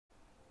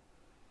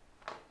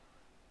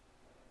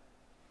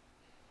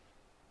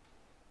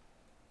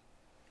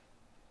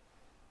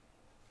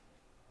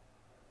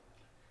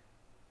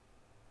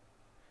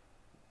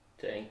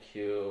Thank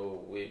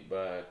you,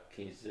 Wiba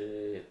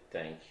Kize.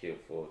 Thank you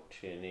for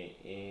tuning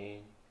in.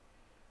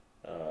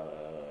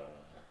 Uh,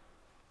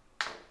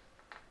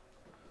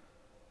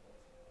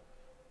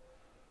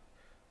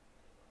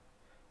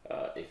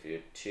 if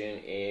you tune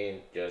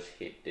in, just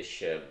hit the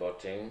share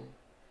button.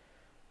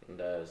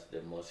 That's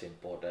the most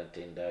important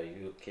thing that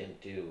you can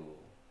do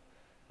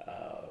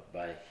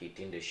by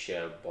hitting the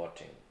share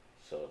button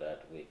so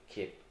that we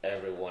keep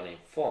everyone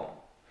informed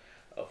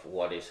of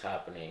what is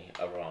happening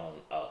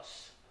around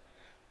us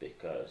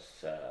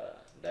because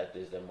that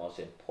is the most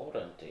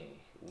important thing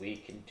we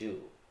can do.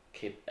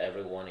 Keep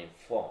everyone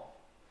informed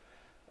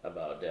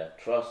about the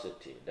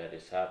atrocity that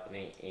is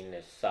happening in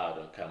the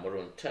Southern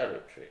Cameroon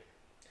territory.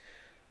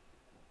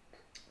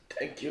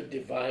 Thank you,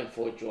 Divine,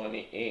 for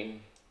joining in.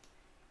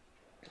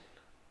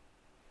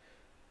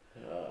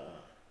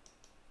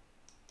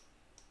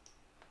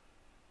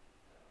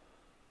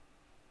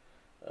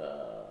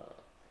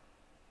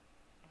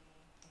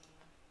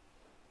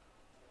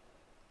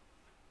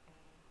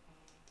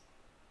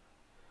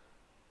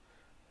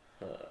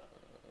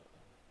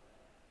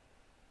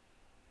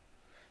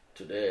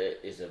 Today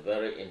is a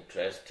very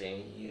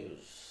interesting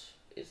news.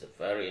 It's a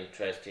very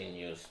interesting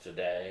news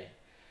today,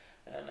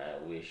 and I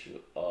wish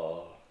you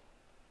all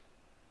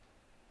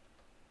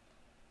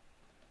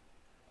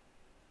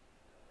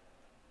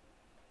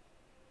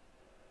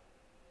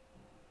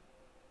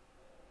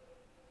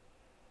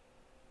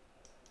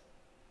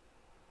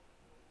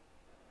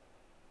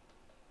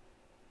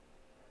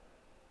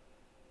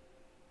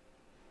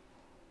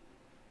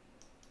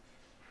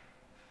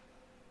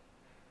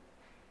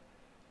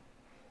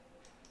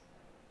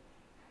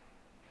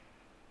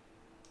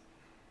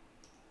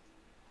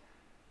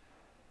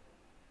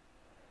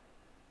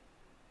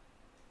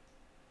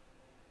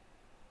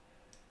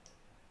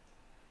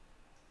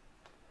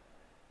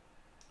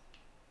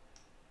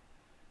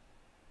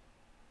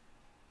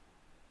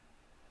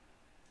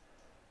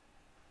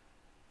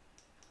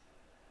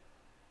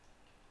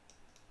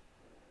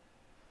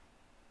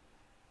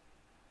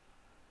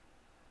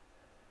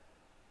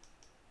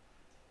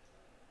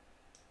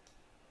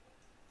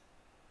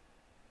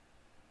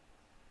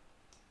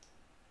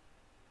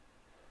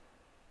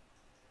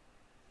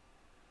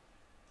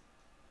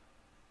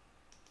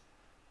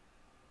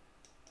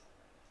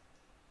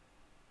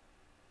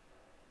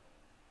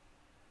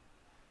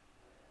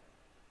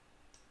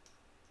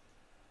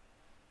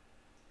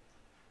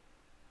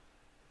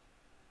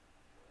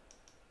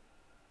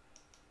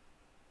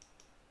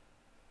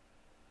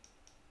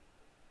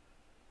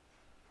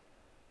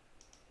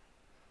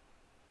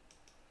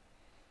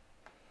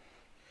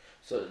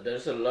so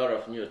there's a lot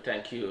of new.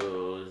 Thank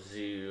you,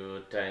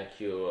 Ziu. Thank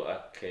you,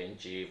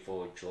 Akenji,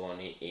 for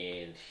joining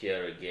in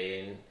here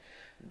again.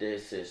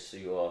 This is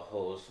your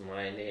host.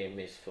 My name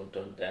is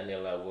Funton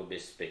Daniel. I will be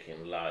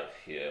speaking live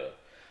here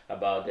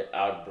about the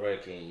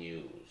outbreaking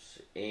news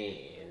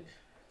in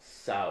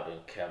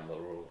Southern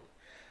Cameroon,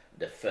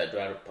 the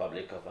Federal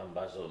Republic of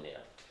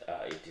Ambazonian.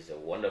 It is a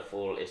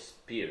wonderful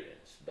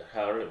experience, but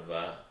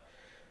however,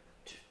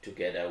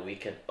 together we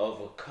can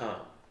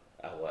overcome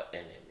our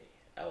enemy.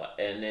 Our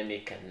enemy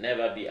can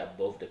never be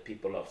above the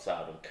people of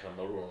Southern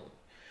Cameroon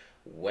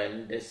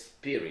when the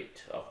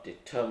spirit of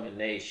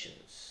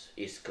determinations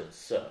is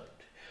concerned.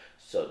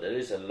 So there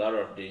is a lot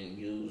of the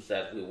news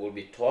that we will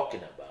be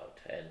talking about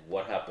and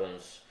what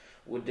happens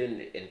within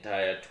the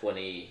entire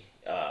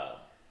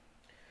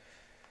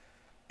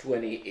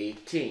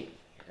 2018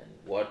 and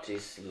what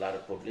is La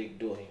Republique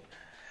doing?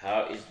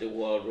 How is the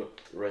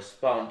world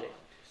responding?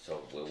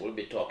 So we will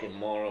be talking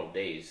more of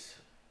this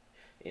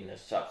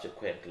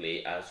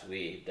subsequently as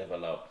we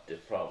develop the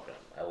program.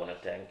 I want to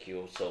thank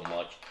you so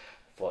much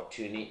for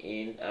tuning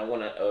in. I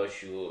want to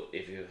urge you,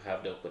 if you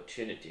have the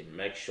opportunity,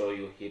 make sure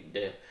you hit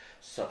the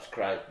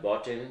subscribe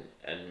button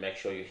and make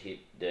sure you hit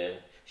the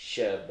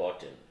share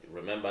button.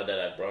 Remember that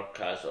I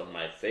broadcast on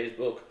my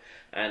Facebook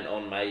and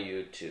on my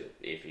YouTube.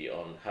 If you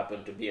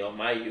happen to be on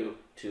my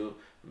YouTube,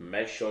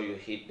 make sure you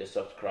hit the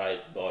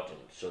subscribe button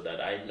so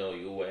that I know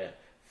you were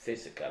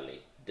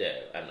physically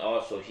there, and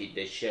also hit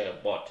the share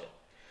button.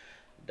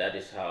 That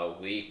is how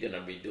we're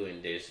gonna be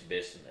doing this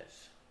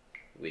business.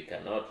 We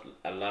cannot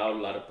allow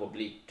La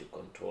Republique to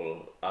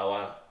control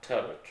our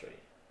territory.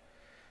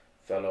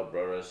 Fellow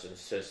brothers and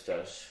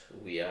sisters,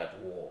 we are at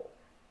war.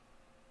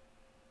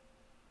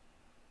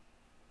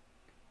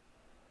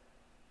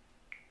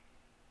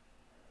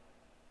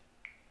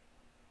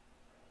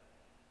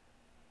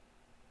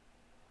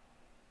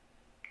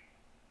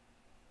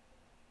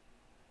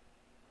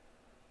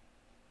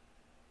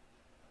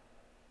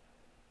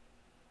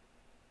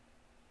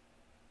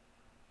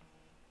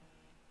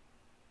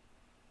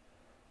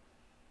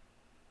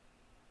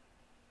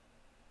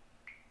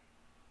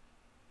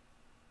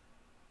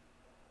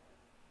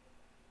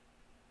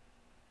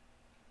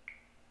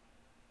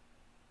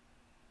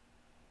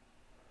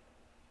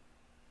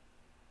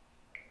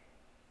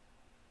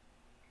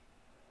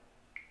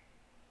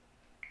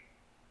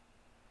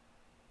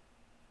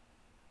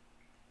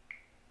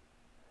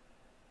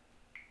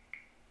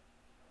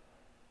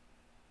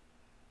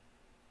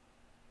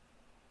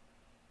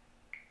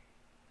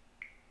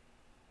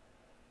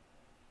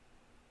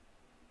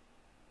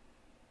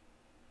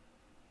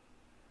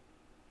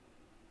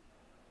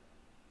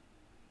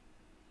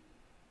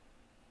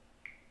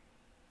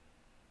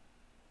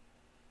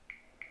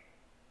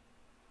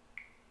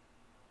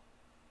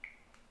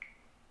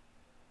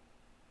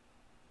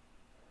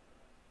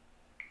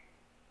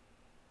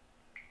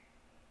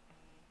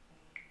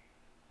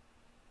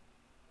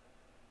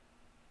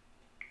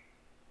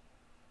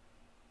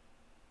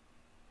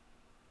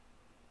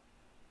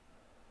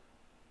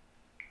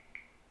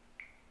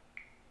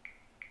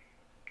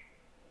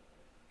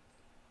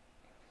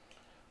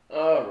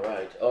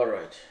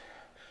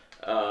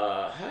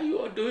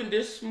 doing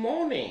this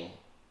morning,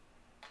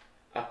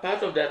 a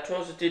part of the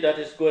atrocity that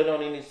is going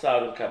on in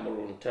Southern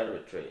Cameroon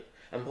territory.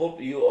 I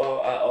hope you all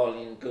are all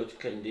in good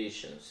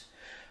conditions.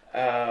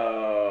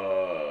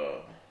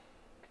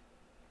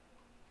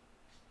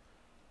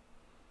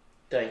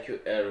 Thank you,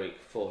 Eric,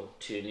 for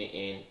tuning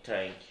in.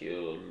 Thank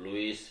you,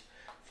 Luis,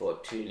 for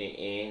tuning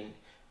in.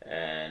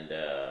 And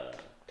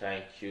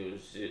thank you,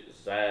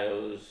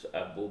 Zios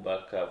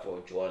Abubakar,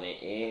 for joining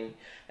in.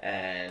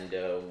 And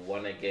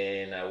once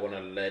again, I want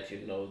to let you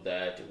know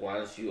that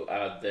once you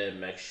are there,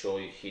 make sure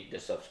you hit the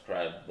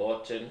subscribe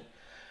button.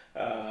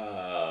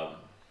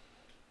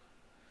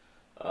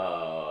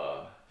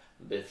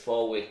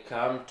 Before we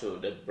come to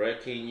the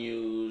breaking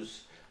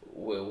news,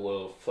 we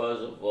will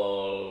first of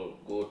all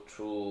go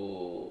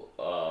through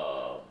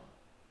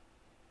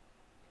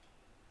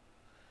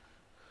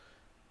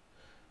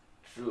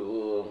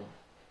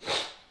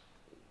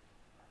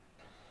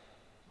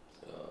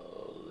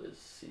let's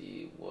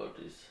see what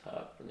is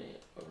happening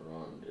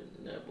around the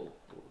neighborhood.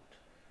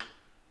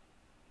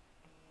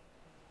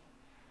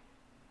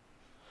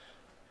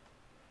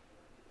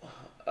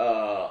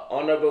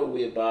 Honorable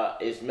Weber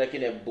is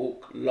making a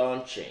book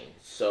launching,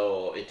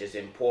 so it is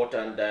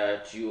important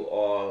that you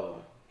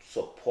all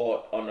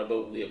support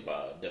Honorable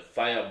Weber, the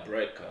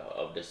firebreaker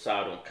of the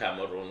Southern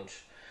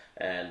Cameroons.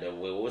 And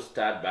we will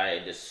start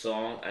by the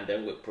song, and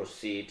then we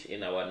proceed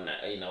in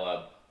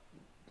our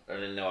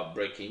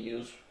breaking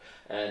news.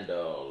 And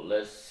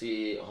let's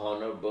see,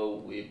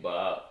 Honorable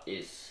Weber.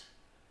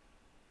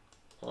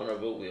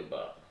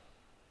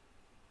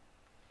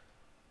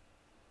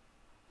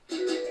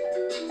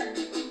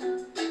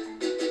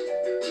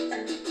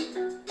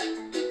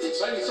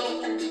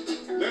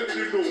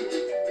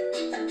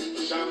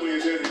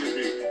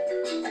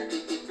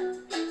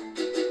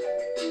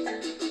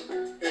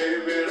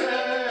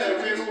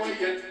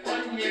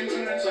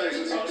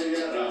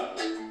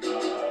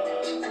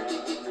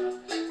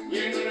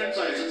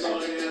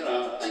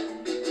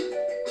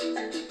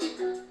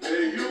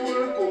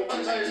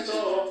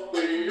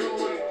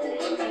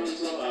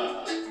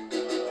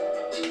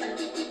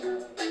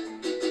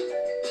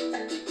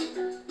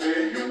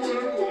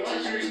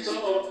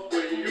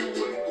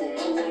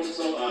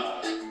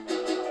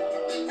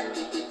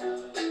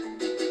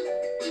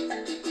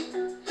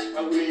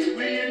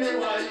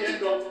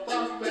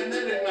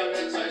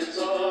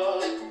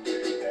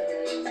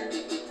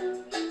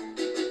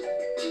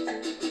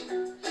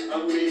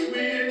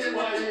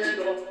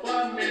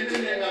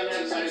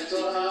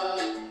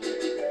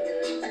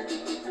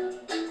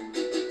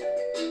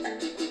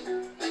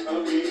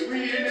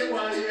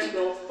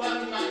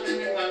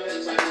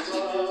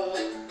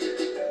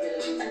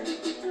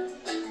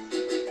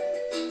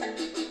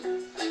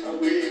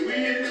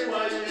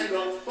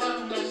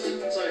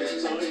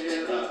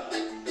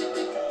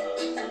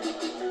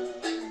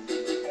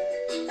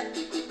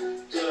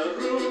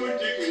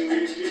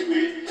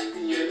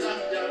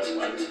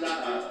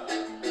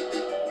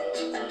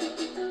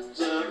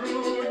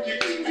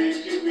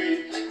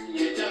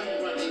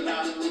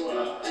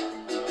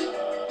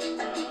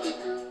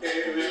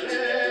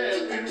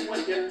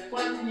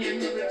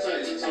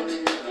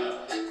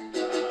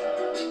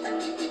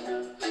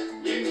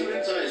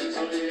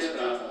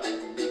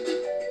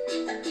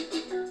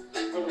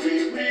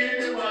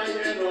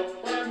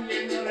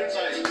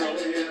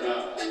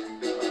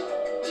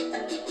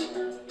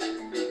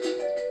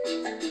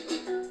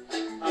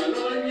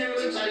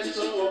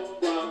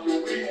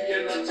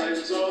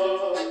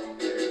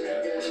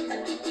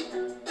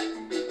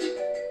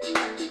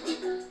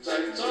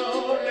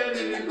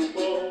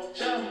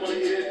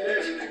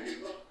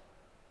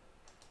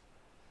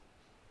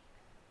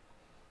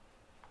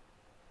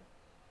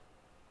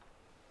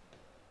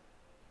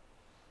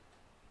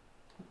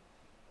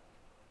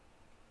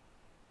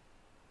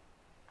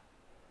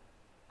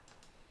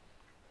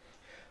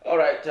 All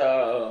right,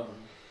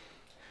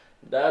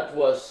 that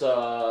was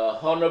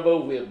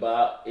Honorable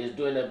Weber is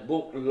doing a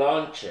book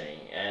launching,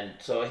 and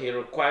so he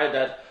required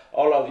that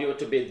all of you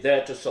to be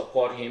there to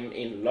support him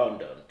in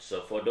London.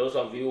 So for those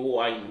of you who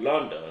are in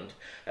London,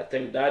 I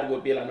think that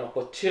would be an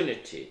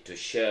opportunity to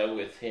share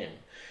with him.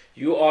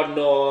 You all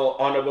know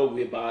Honorable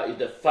Weber is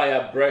the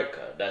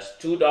firebreaker that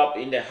stood up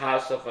in the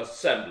House of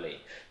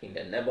Assembly in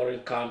the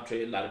neighboring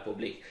country, La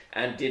Republique,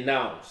 and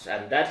denounced,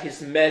 and that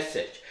his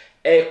message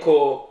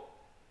echoed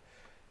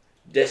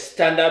the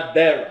standard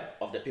bearer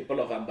of the people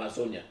of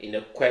Ambazonian in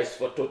a quest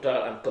for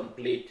total and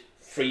complete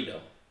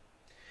freedom.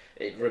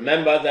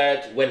 Remember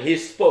that when he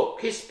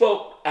spoke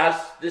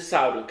as the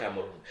Southern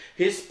Cameroon,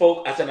 he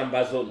spoke as an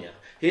Ambazonian,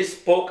 he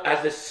spoke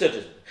as a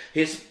citizen,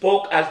 he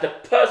spoke as the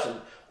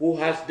person who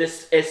has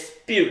this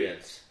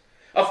experience.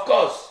 Of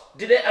course,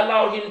 did they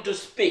allow him to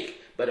speak?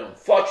 But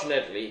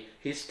unfortunately,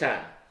 he's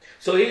time.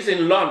 So he's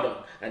in London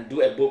and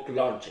do a book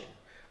launching.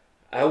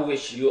 I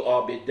wish you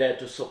all be there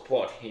to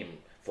support him.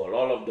 For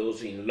all of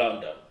those in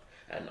London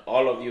and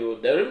all of you,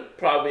 there is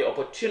probably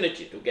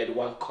opportunity to get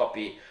one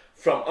copy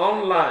from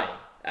online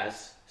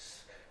as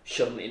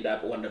shown in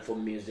that wonderful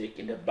music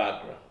in the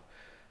background.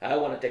 I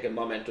want to take a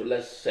moment to,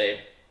 let's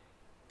say,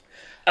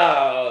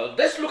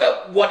 Let's look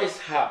at what is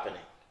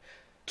happening.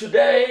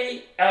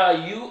 Today,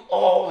 you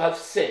all have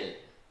sinned.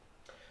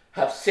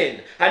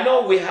 I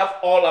know we have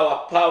all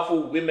our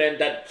powerful women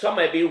that some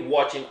may be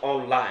watching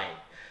online,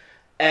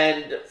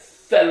 and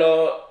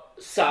fellow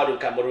Southern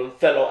Cameroon,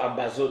 fellow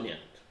Ambazonians.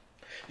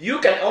 You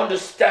can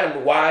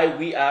understand why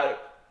we are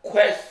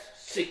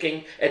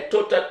seeking a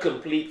total,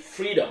 complete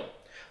freedom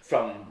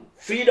from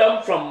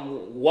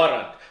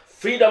warrant,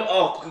 freedom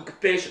of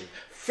occupation,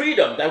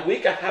 freedom that we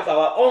can have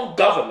our own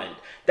government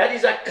that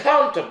is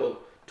accountable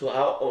to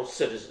our own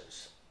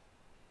citizens.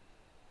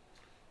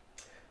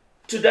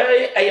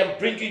 Today, I am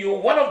bringing you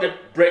one of the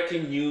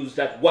breaking news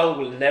that one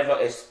will never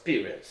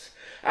experience.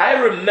 I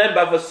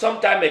remember for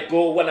some time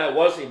ago when I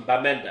was in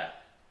Bamenda,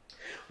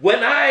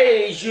 when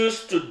I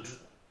used to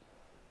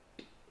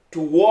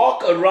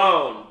walk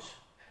around,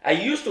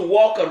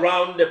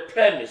 the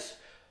premise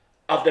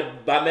of the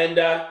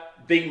Bamenda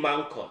Big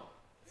Mankon.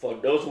 For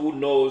those who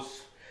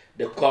knows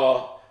the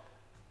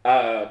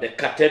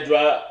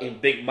cathedral in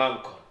Big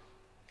Mankon.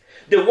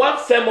 The one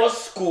famous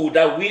school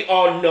that we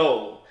all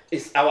know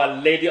is Our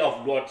Lady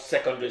of Lourdes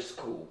Secondary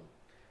School.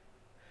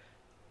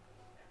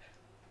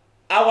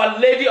 Our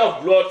Lady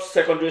of Lourdes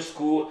Secondary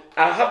School,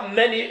 I have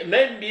many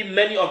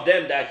of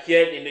them that are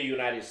here in the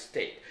United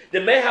States.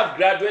 They may have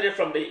graduated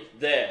from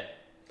there.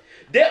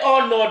 They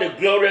all know the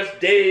glorious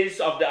days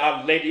of the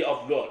Our Lady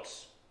of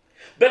Lourdes.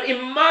 But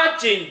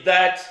imagine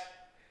that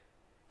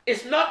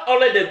it's not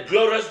only the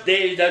glorious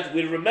days that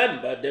we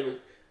remember,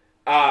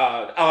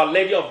 Our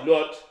Lady of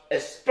Lourdes,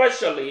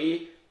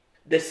 especially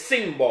the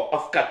symbol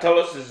of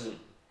Catholicism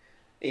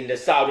in the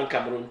Southern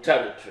Cameroon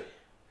territory.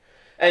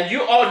 And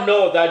you all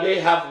know that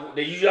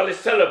they usually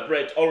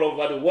celebrate all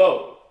over the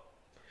world.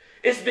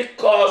 It's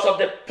because of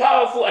the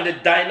powerful and the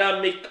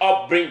dynamic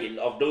upbringing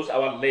of those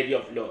Our Lady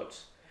of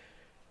Lourdes.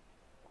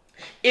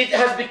 It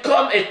has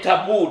become a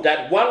taboo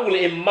that one will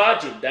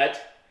imagine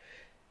that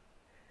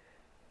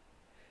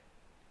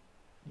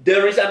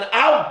there is an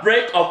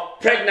outbreak of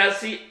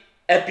pregnancy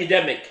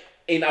epidemic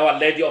in Our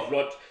Lady of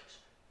Lourdes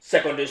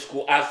Secondary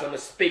School as I'm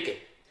speaking.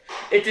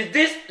 It is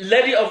this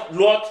Lady of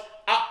Lourdes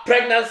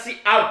pregnancy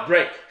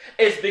outbreak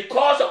is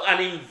because of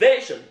an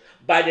invasion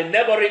by the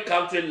neighboring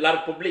country, La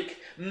Republic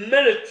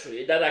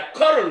military that are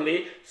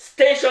currently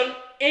stationed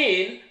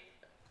in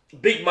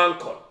Big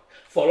Mankon.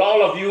 For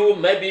all of you,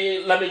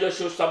 maybe let me just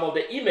show some of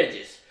the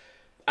images.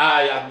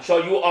 I am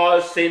sure you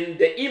all seen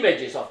the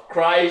images of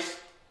Christ,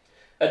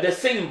 the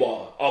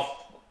symbol of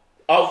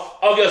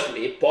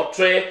obviously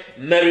portray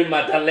Mary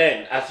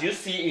Magdalene as you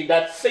see in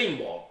that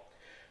symbol.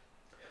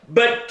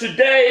 But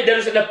today there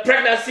is a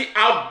pregnancy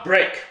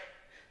outbreak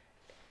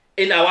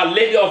in Our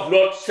Lady of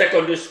Lourdes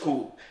Secondary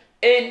School.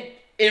 In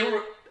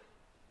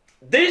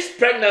this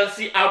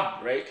pregnancy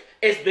outbreak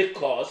is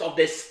because of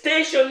the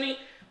stationing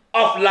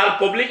of La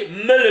Republic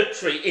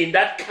military in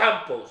that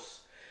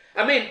campus.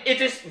 I mean,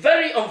 it is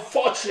very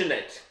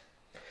unfortunate.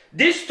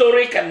 This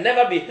story can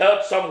never be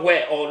heard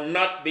somewhere or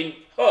not being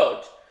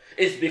heard.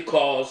 Is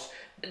because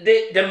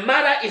the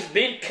matter is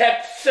being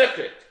kept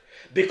secret.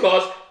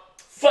 Because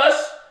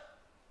first,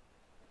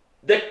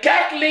 the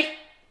Catholic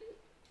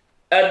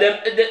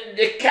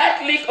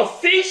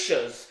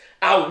officials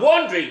are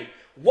wondering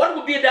what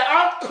would be the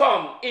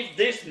outcome if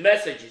this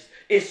message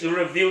is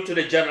revealed to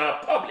the general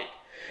public.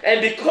 And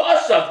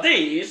because of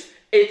this,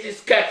 it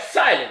is kept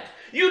silent.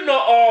 You know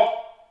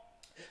all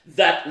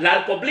that La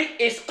Republic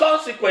is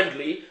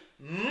consequently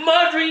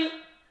murdering.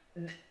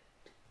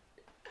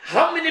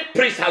 How many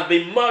priests have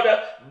been murdered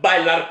by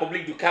La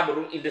Republique du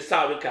Cameroon in the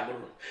Southern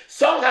Cameroon?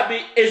 Some have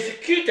been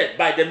executed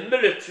by the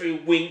military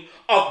wing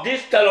of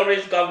this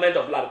terrorist government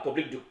of La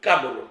Republique du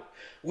Cameroon.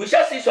 We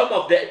shall see some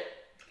of the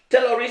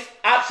terrorist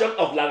action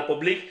of La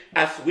Republique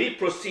as we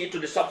proceed to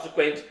the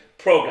subsequent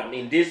program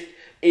in this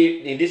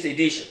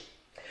edition.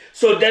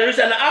 So there is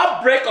an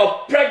outbreak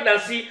of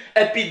pregnancy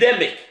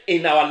epidemic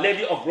in Our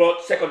Lady of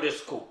Lourdes Secondary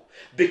School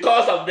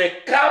because of the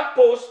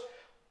campus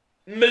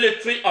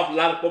military of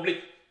La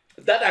Republique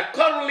that are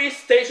currently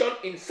stationed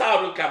in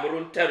Southern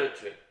Cameroon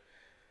territory.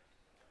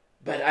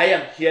 But I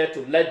am here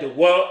to let the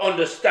world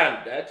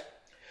understand that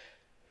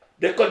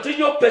the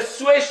continual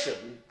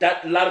persuasion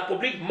that La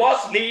Republique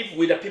must live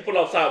with the people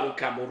of Southern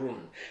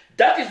Cameroon,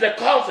 that is the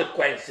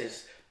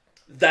consequences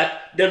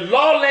that the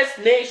lawless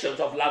nations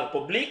of La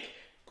Republique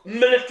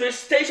military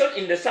stationed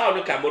in the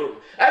Southern Cameroon.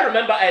 I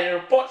remember I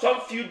reported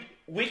some few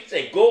weeks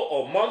ago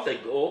or months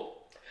ago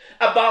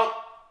about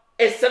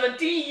a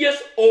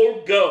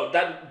 17-year-old girl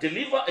that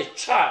delivered a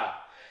child,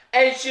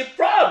 and she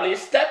probably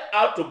stepped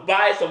out to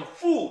buy some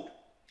food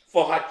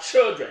for her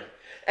children,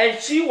 and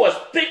she was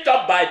picked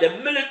up by the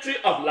military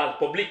of La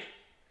Republique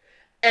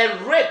and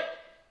raped,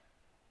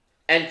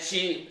 and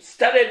she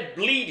started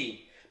bleeding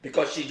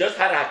because she just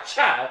had her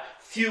child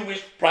few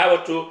weeks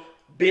prior to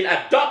being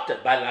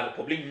adopted by La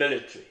Republique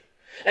military.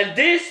 And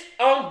this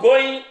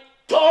ongoing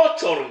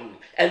torturing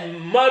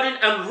and murdering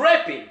and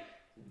raping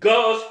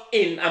girls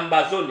in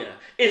Ambazonia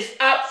is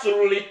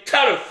absolutely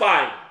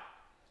terrifying.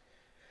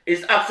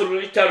 It's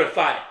absolutely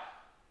terrifying.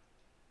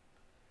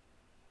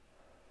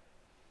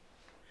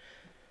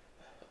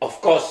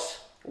 Of course,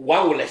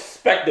 one will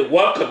expect the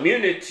world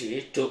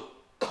community to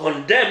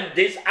condemn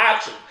this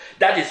action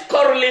that is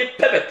currently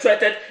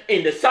perpetrated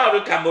in the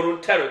Southern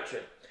Cameroon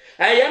territory.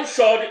 I am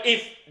sure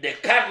if the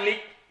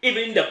Catholic,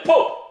 even the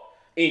Pope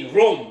in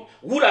Rome,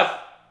 would have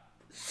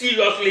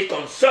seriously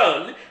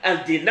concerned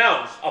and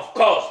denounced, of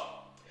course,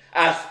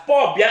 as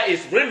Paul Biya is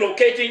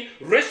relocating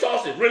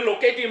resources,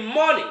 relocating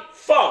money,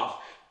 funds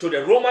to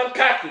the Roman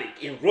Catholic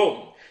in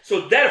Rome.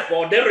 So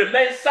therefore, they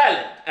remain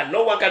silent and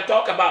no one can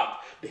talk about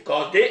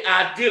because they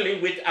are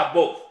dealing with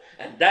above.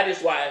 And that is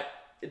why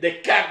the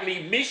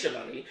Catholic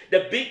missionary,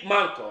 the big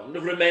Mankon,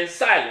 remains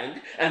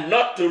silent and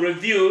not to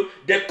review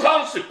the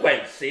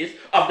consequences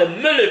of the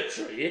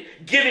military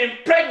giving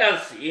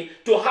pregnancy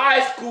to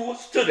high school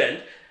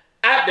students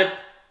at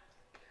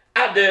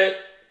the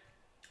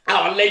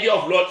Our Lady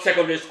of Lourdes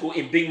Secondary School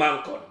in Big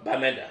Mankon,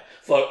 Bamenda.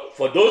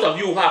 For those of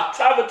you who have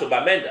traveled to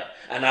Bamenda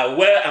and are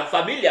aware and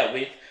familiar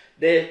with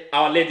the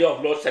Our Lady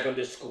of Lourdes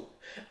Secondary School,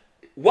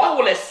 one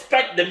will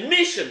expect the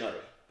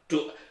missionary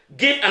to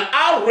give an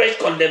outraged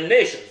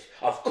condemnation.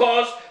 Of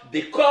course,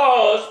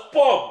 because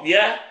Paul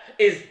Biya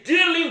is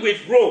dealing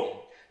with Rome,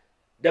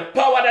 the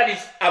power that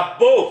is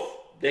above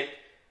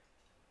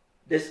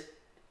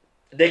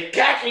the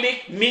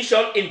Catholic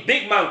mission in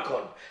Big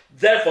Mankon.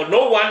 Therefore,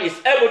 no one is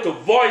able to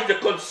voice the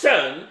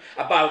concern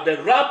about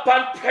the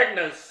rampant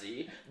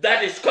pregnancy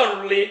that is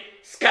currently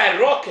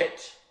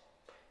skyrocketing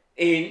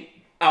in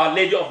Our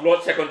Lady of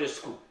Lourdes Secondary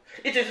School.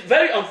 It is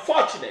very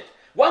unfortunate.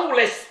 One will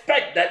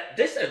expect that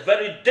this is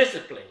very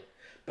disciplined.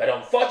 But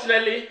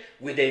unfortunately,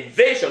 with the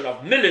invasion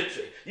of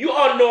military, you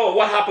all know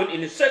what happened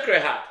in the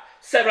Sacred Heart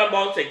several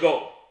months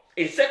ago.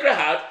 In Sacred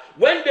Heart,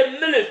 when the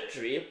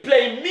military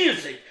play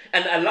music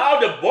and allow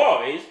the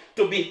boys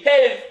to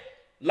behave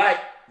like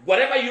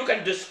whatever you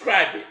can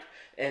describe it.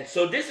 And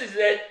so this is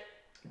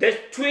the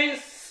twin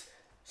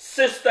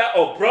sister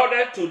or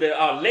brother to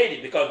Our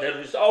Lady, because there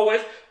is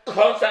always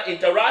constant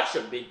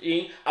interaction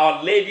between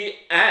Our Lady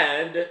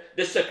and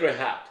the Sacred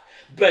Heart.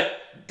 But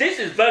this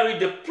is very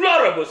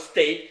deplorable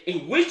state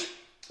in which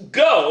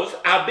girls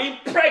are being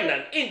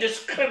pregnant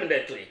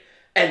indiscriminately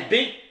and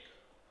being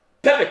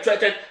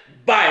perpetrated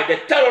by the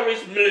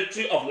terrorist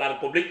military of La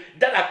Republique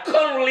that are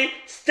currently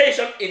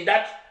stationed in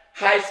that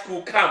high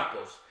school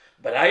campus.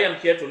 But I am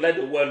here to let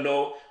the world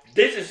know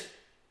this is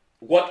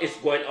what is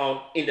going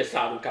on in the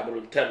Southern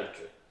Cameroon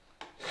territory.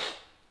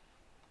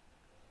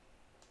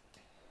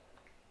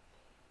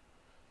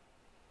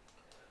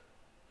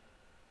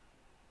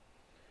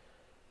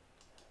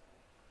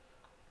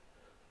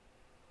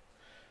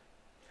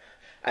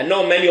 I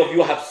know many of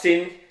you have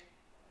seen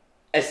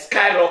a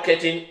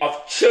skyrocketing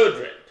of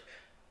children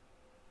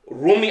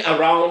roaming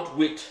around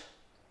with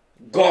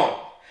gun.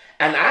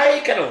 And I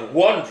kind of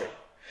wondering,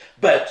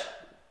 but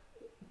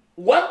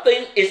one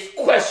thing is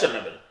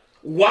questionable.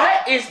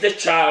 Why is the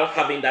child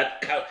having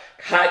that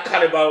high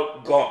caliber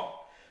gun?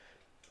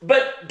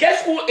 But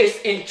guess who is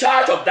in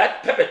charge of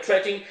that,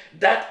 perpetrating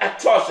that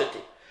atrocity?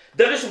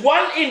 There is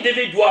one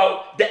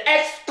individual, the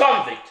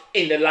ex-convict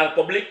in the La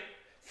Republique,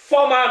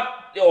 former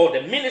or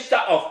the Minister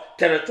of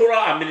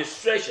Territorial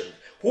Administration,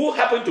 who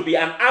happened to be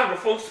an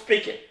Anglophone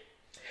speaker,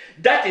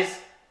 that is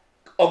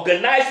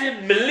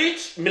organizing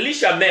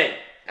militiamen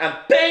and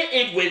paying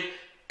it with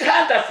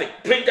counterfeit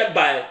printed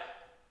by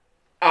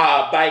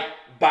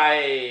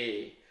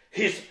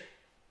his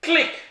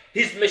clique,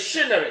 his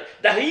machinery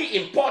that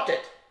he imported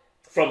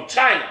from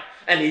China,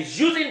 and he's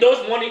using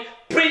those money,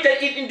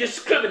 printed it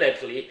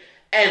indiscriminately,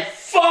 and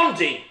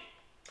funding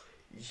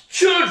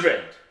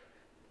children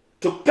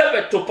to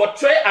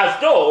portray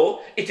as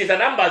though it is an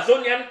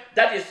Ambazonian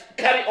that is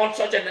carrying on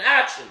such an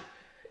action.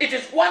 It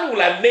is one will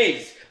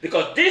amaze,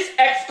 because this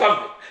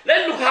ex-convict,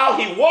 let's look how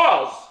he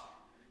was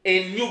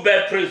in New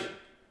Bay prison.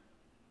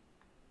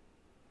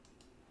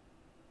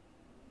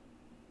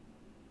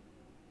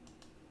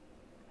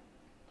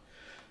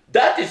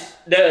 That is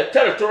the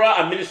Territorial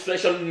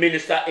Administration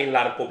Minister in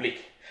La Republique.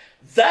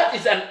 That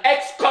is an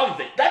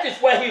ex-convict. That is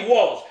where he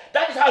was.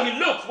 That is how he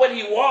looked when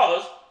he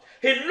was.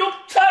 He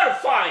looked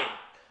terrifying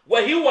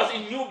when he was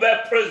in New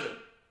Bay prison.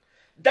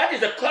 That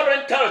is the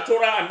current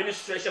Territorial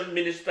Administration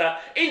Minister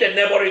in the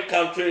neighboring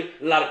country,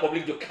 La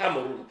Republique of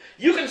Cameroon.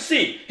 You can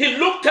see, he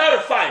looked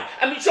terrifying.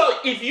 I'm sure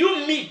if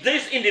you meet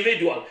this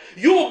individual,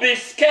 you will be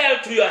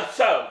scared to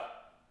yourself.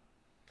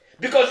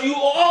 Because you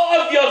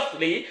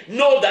obviously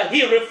know that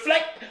he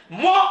reflects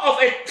more of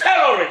a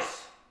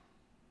terrorist.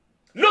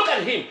 Look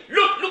at him.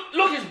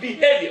 Look his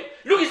behavior.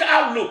 Look his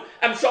outlook.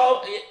 I'm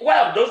sure,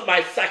 well, those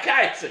my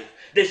psychiatrists,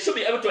 they should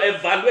be able to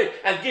evaluate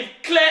and give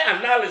clear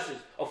analysis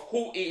of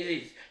who he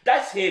is.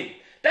 That's him.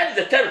 That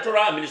is the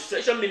Territorial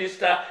Administration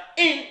Minister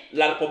in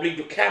La Republique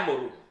of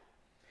Cameroon.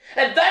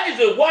 And that is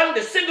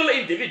the single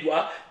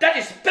individual that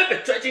is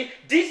perpetrating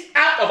this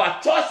act of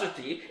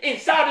atrocity in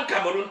Southern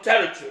Cameroon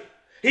territory.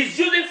 He's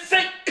using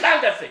fake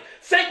counterfeit,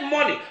 fake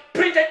money,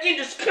 printed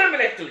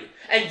indiscriminately,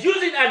 and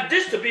using and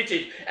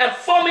distributing and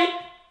forming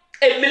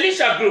a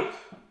militia group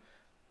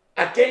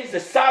against the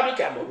Southern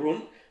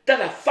Cameroon that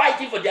are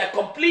fighting for their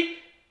complete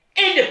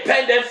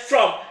independence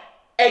from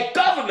a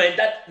government government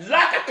that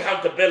lacks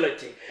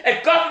accountability,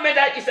 a government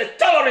that is a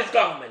terrorist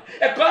government,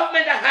 a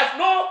government that has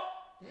no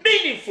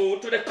meaningful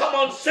to the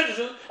common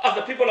citizens of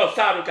the people of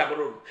Southern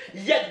Cameroon.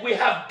 Yet we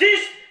have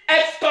this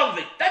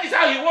ex-convict. That is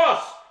how he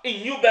was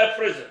in Newberg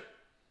prison.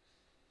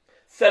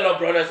 Fellow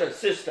brothers and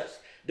sisters,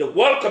 the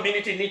world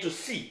community need to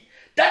see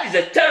that is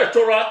a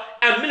territorial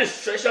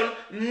administration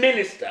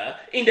minister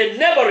in the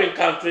neighboring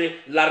country,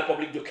 La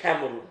Republic of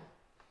Cameroon.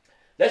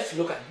 Let's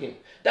look at him.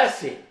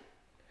 That's him.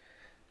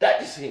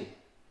 That is him.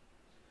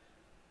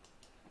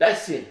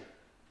 That's him.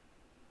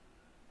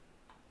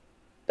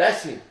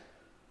 That's him.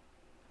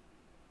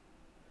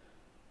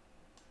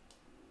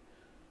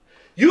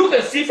 You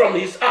can see from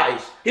his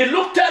eyes, he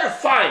looked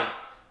terrifying.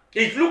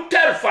 He looked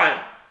terrifying.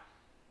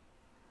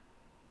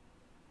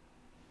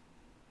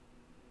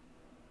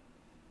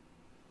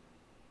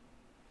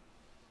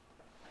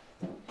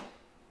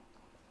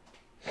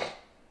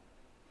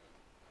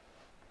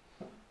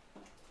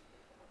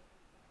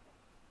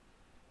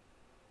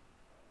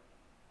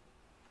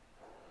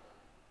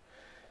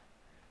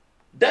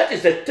 That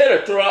is the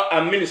territorial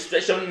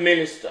administration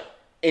minister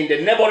in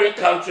the neighboring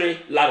country,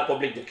 La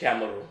Republic of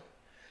Cameroon.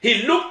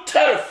 He looked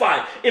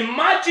terrified.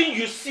 Imagine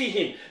you see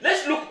him.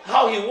 Let's look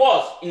how he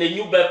was in the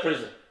Newberg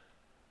prison.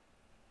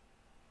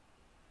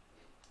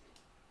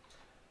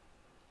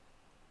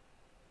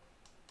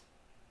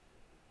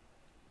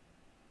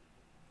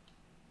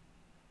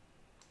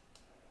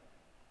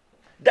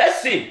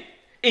 That's him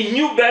in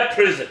Newberg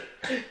prison.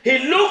 He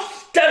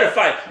looks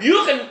terrified.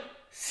 You can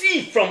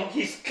see from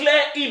his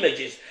clear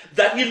images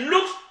that he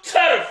looks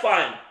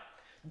terrifying.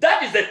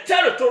 That is the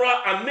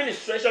territorial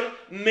administration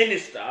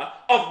minister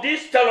of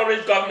this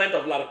terrorist government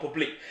of La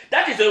Republique.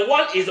 That is the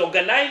one is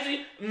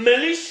organizing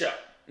militia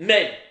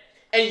men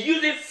and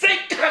using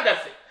fake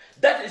counterfeit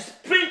that is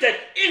printed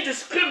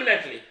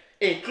indiscriminately,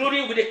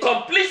 including with the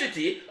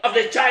complicity of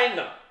the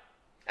China.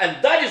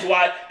 And that is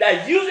why they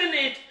are using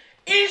it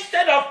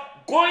instead of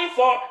going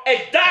for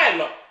a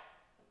dialogue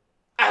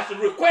as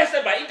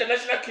requested by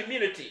international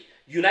community,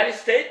 United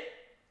States,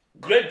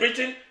 Great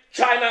Britain,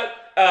 China,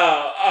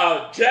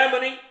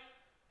 Germany,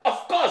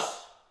 of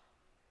course.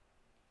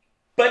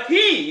 But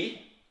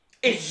he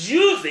is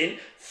using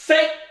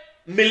fake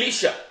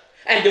militia.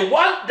 And the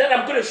one that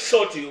I'm going to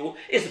show to you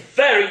is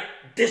very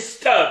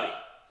disturbing.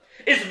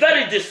 It's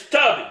very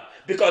disturbing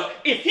because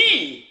if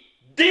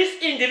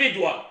this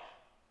individual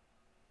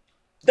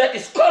that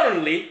is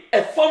currently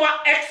a former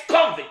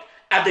ex-convict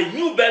at the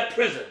Newberg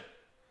prison,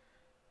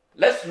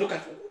 let's look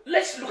at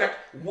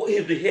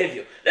his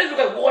behavior. Let's look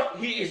at what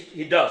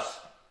he does.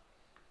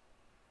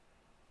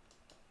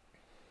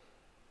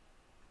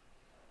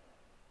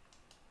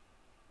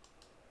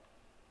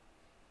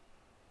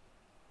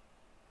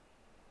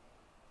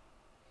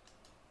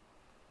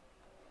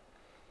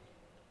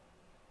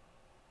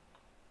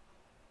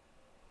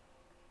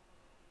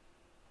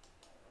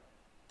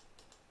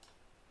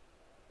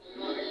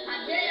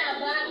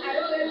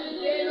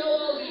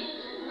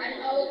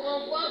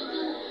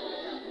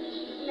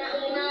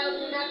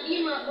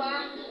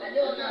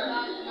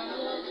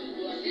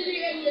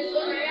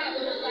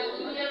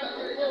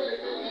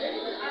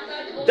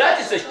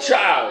 That is a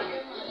child.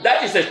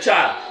 That is a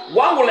child.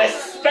 One will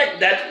expect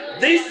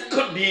that this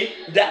could be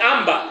the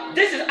Amber.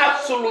 This is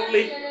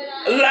absolutely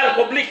La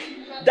Republique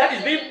that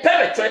is being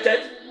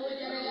perpetrated.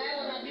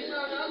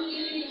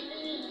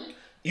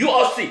 You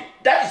all see,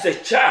 that is a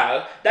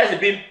child that is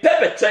being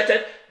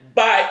perpetrated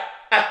by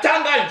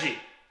Atanganji,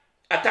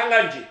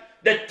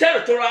 the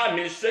territorial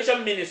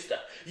administration minister.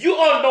 You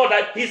all know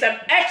that he's an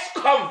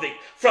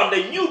ex-convict from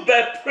the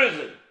Newberg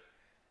prison.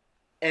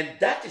 And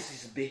that is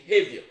his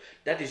behavior,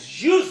 that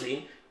is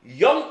using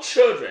young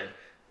children,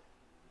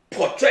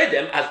 portray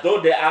them as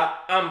though they are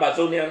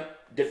Ambazonian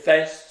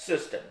defense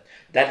system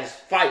that is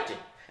fighting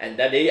and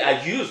that they are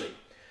using.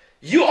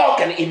 You all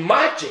can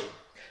imagine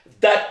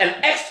that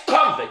an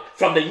ex-convict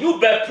from the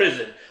Newberg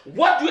prison,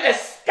 what do you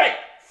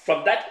expect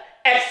from that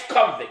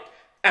ex-convict?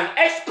 An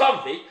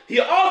ex-convict, he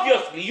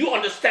obviously, you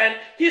understand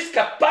his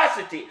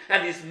capacity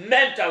and is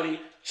mentally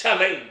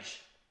challenged.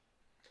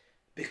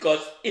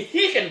 Because if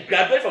he can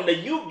graduate from the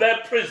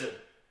Newberg prison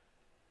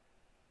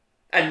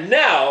and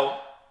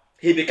now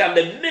he become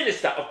the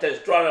minister of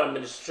territorial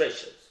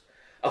administrations,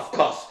 of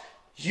course,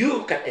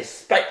 you can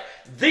expect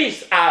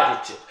this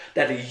attitude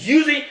that he's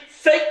using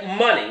fake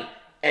money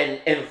and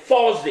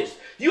enforce this.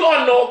 You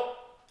all know, a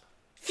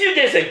few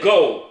days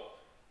ago,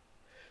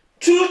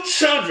 2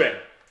 children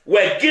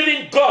were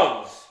given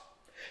guns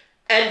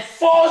and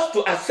forced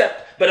to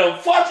accept. But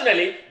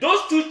unfortunately, those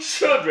two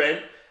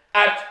children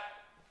at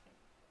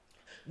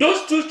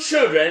Mankon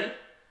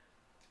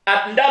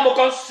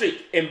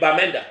Street in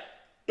Bamenda,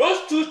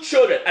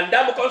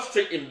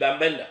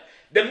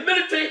 the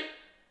military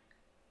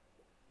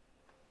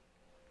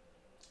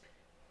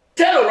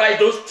terrorized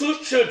those 2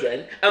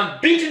 children and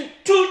beaten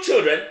 2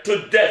 children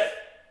to death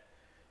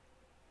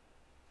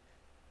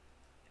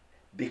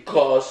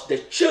because the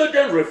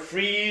children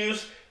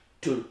refused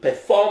to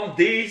perform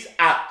this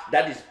act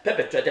that is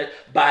perpetrated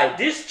by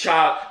this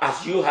child,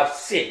 as you have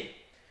seen.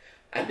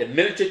 And the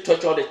military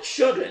tortured the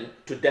children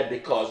to death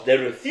because they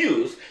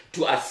refused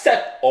to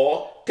accept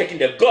or taking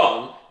the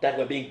gun that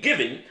were being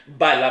given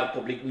by La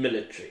Republic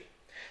military,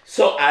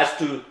 so as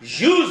to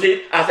use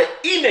it as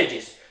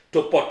images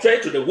to portray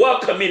to the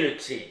world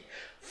community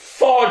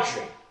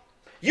forgery.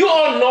 You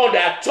all know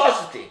the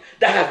atrocity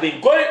that has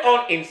been going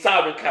on in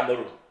Southern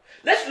Cameroon.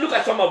 Let's look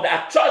at some of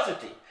the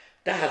atrocity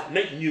that has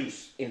made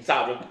news in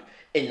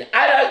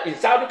either in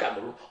Southern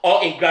Cameroon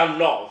or in Grand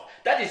North,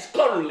 that is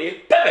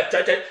currently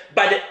perpetrated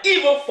by the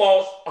evil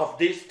force of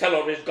this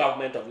terrorist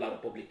government of La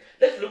Republic.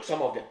 Let's look at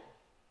some of them.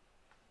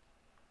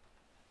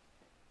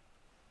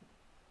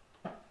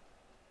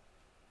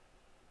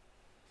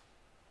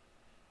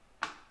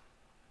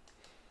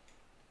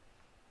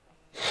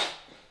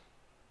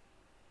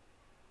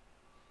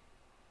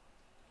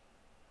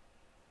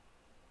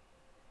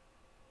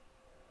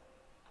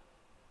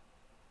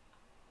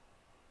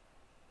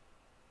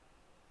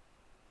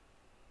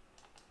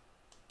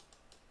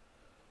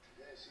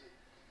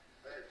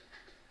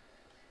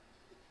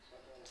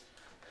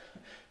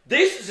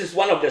 This is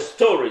one of the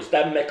stories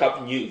that make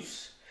up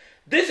news.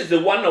 This is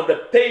one of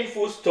the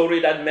painful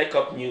stories that make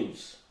up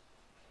news.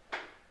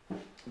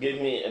 Give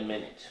me a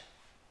minute.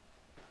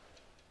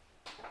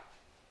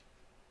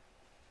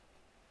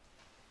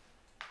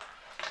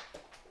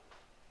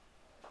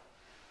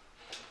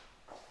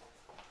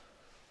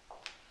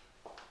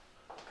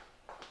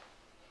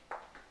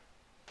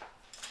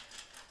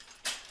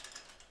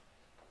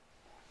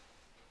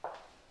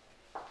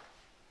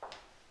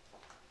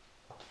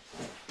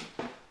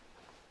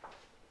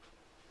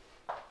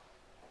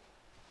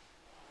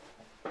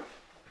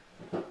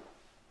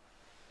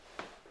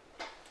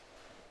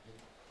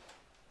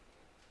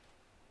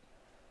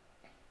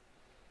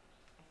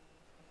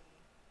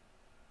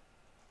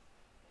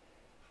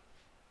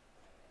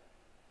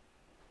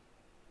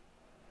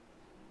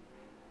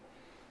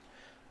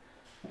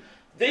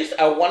 These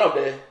are one of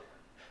the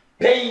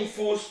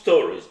painful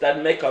stories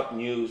that make up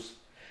news.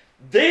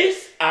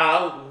 These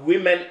are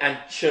women and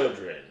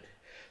children.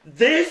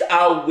 These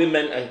are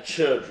women and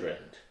children.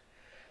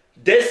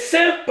 They're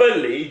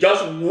simply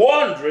just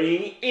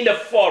wandering in the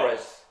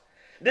forest.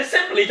 They're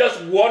simply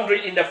just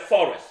wandering in the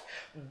forest.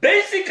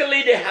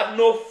 Basically, they have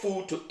no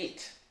food to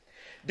eat.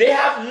 They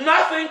have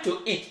nothing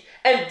to eat.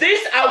 And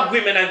these are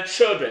women and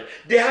children.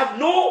 They have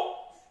no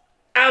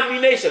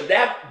ammunition. They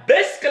have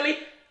basically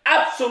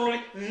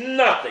absolutely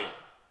nothing.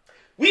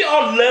 We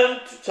all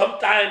learned some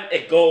time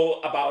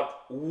ago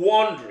about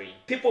wandering.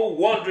 People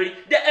wandering.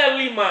 The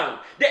early man.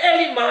 The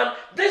early man,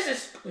 this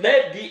is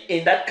maybe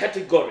in that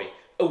category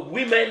of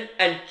women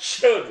and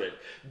children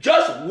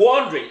just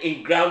wandering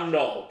in Grand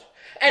North.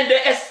 And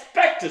they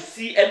expect to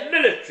see a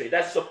military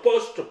that's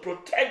supposed to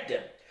protect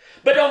them.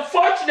 But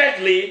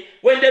unfortunately,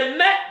 when they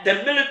met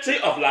the military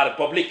of La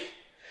Republic,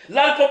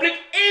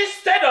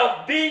 instead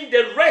of being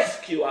the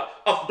rescuer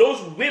of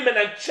those women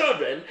and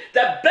children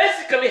that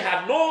basically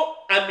have no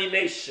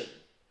ammunition,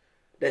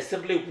 they're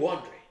simply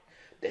wandering.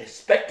 They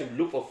expect to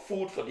look for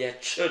food for their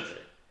children.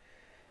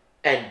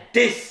 And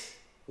this,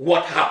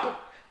 what happened?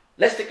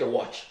 Let's take a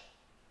watch.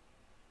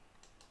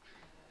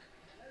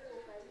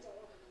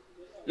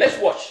 Let's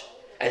watch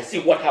and see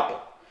what happened.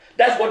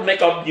 That's what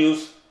made up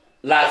news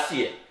last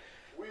year.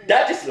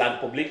 That is La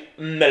Republic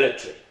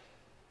military.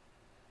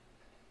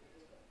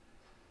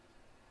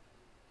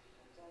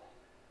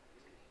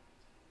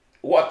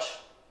 Watch.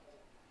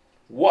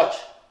 Watch.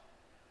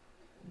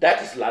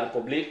 That is La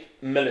Republic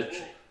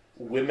military.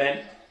 Women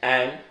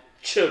and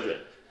children.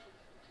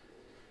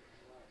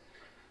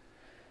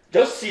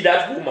 Just see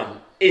that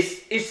woman.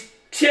 It's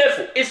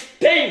tearful. It's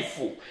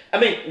painful. I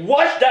mean,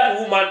 watch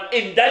that woman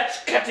in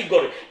that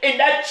category, in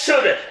that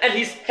children, and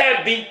his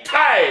hair being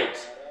tied,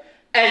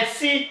 and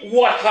see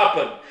what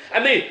happened. I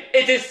mean,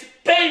 it is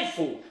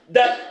painful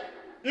that,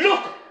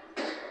 look,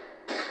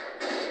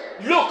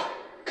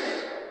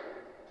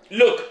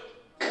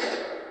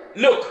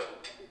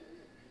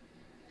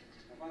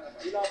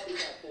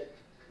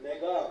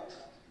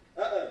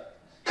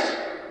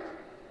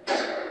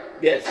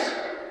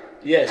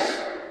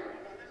 Yes.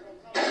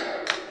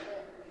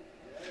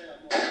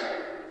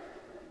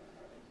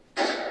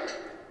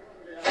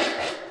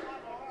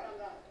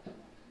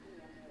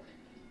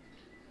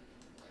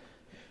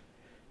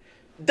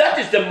 That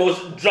is the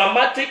most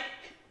dramatic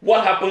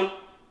what happened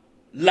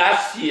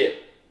last year.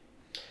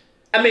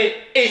 I mean,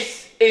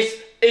 it's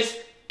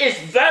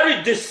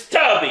very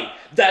disturbing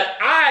that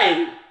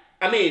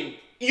I mean,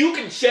 you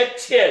can shed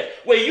tears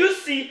when you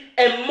see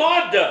a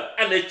mother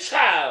and a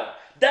child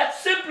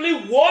that's simply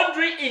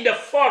wandering in the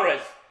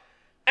forest,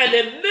 and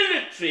the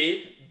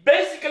military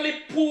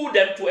basically pull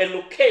them to a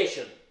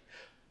location.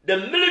 The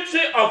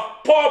military of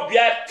Paul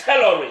Biya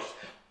terrorists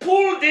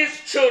pull these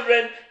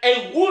children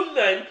and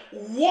women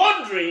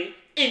wandering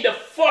in the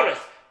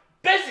forest,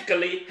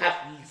 basically have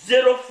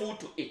zero food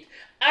to eat,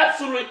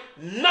 absolutely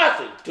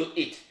nothing to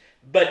eat.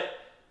 But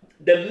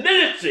the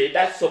military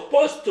that's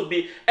supposed to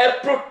be a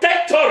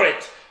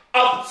protectorate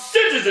of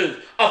citizens,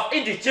 of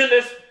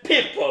indigenous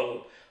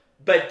people,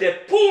 but they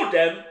pull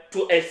them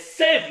to a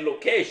safe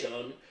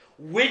location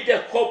with the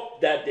hope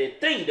that they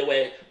think they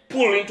were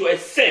pulling to a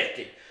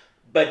safety.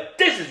 But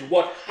this is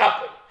what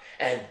happened.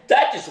 And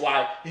that is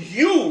why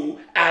you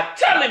are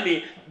telling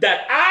me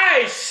that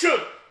I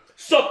should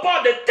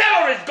support the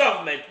terrorist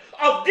government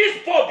of this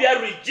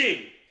phobia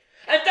regime.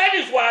 And that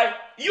is why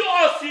you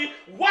all see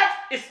what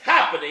is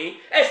happening,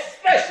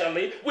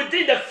 especially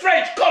within the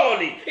French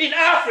colony in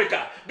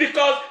Africa,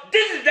 because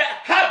this is the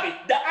habit,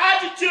 the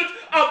attitude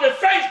of the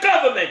French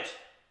government,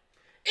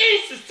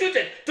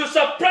 instituted to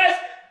suppress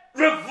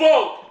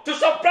revolt, to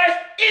suppress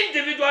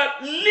individual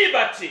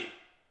liberty.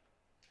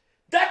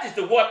 That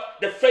is what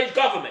the French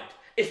government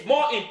is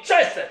more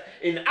interested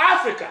in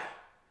Africa.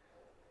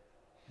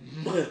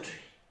 Murdering.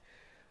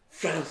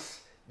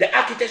 France, the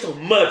architects of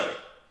murdering.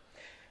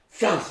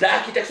 France, the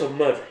architects of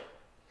murdering.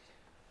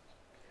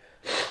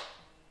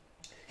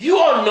 You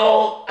all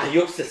know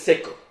Ayub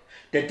Seseko,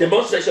 the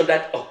demonstration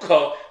that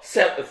occurred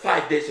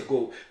 5 days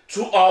ago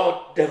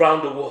throughout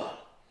around the world.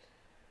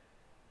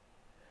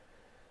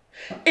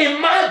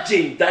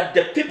 Imagine that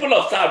the people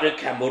of Southern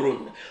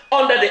Cameroon,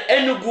 under the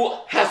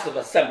Enugu House of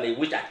Assembly,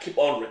 which I keep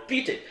on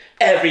repeating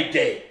every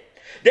day,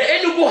 the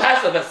Enugu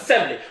House of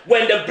Assembly,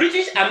 when the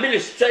British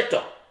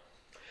administrator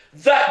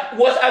that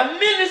was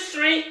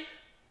administering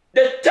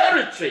the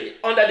territory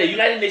under the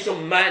United Nations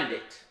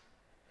mandate,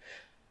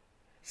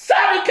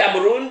 Southern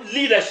Cameroon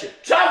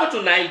leadership traveled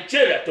to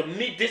Nigeria to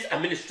meet this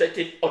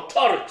administrative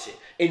authority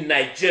in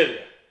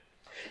Nigeria.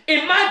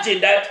 Imagine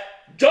that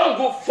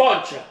Jongo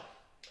Foncha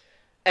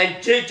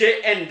and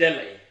J.J.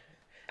 Ndele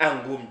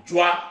and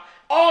Gumjwa,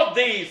 all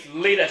these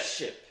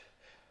leadership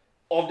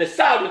of the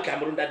Southern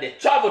Cameroon that they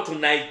traveled to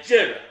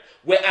Nigeria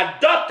were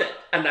adopted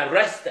and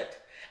arrested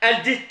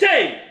and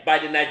detained by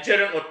the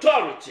Nigerian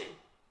authority.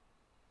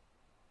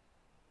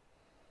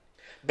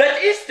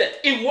 But instead,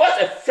 it was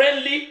a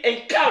friendly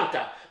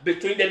encounter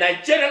between the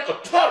Nigerian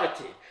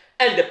authority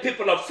and the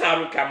people of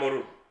Southern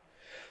Cameroon.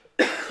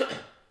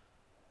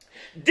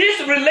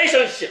 This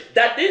relationship,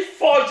 this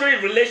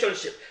forgery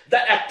relationship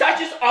that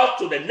attaches us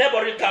to the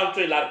neighboring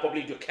country, La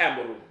Republic of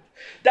Cameroon,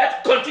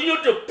 that continue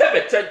to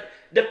perpetrate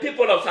the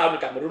people of Southern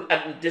Cameroon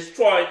and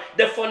destroy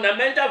the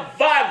fundamental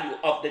value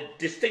of the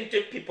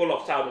distinctive people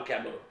of Southern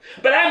Cameroon.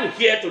 But I'm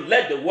here to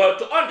let the world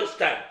to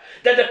understand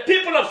that the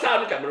people of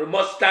Southern Cameroon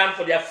must stand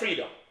for their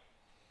freedom.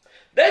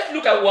 Let's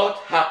look at what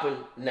happened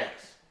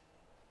next.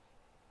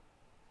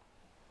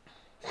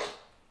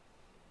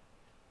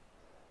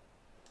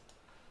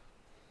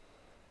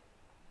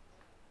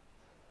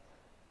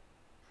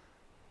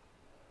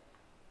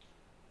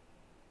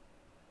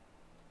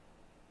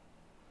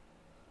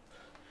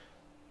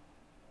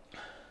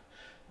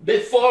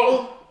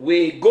 Before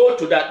we go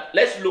to that,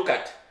 let's look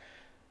at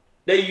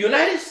the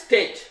United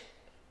States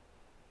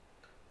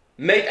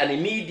made an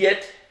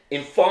immediate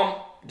informed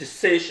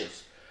decision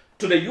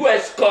to the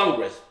U.S.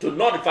 Congress to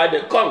notify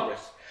the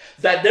Congress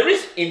that there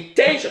is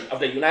intention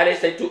of the United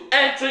States to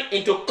enter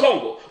into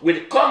Congo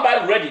with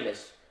combat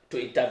readiness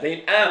to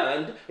intervene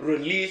and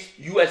release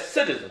U.S.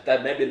 citizens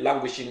that may be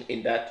languishing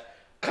in that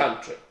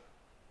country.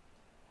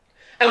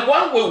 And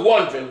one will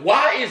wondering,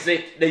 why is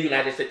it the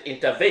United States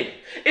intervening?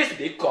 It's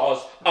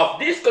because of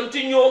this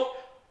continual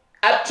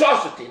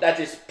atrocity that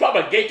is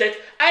propagated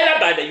either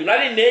by the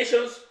United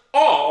Nations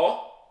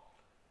or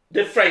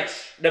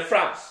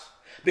France.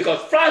 Because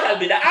France has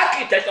been the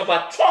architect of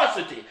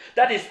atrocity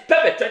that is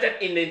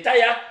perpetrated in the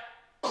entire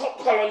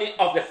colony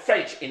of the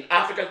French in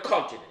African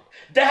continent.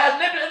 There has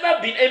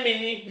never been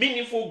any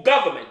meaningful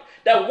government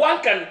that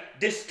one can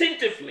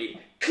distinctively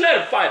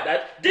clarify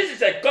that this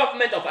is a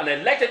government of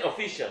unelected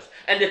officials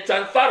and the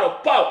transfer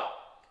of power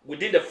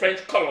within the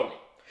French colony.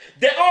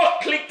 They all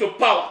click to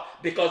power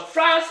because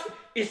France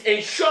is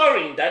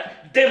ensuring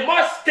that they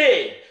must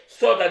stay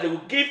so that they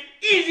will give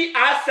easy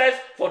access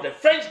for the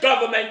French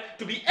government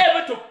to be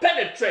able to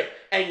penetrate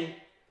and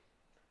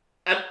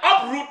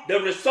uproot the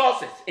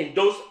resources in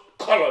those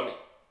colonies.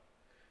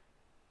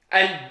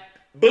 And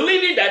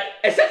believing that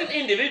a certain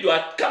individual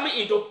coming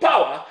into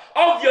power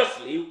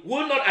obviously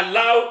will not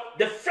allow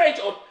the French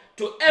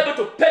to able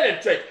to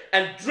penetrate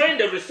and drain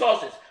the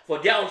resources for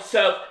their own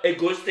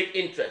self-egoistic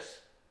interests.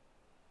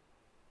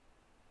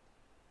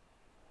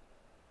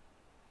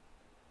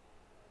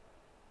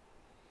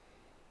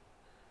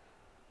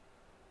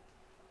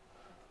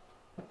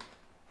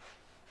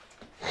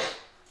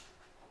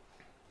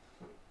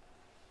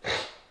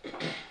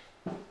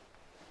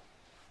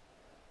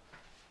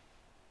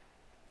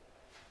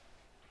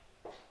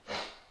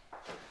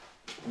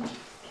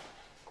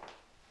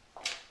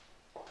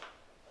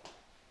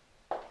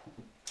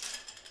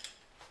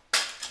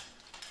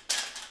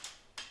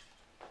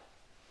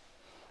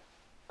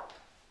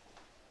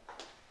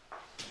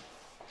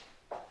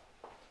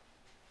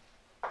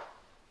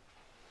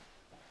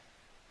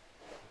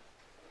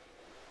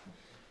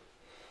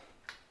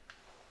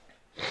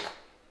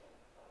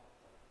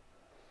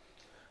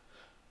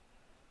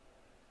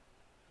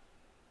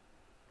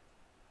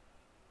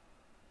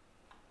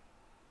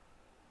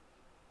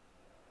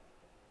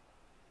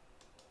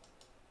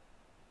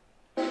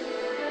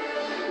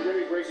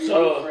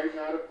 Right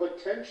now, a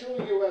potential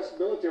U.S.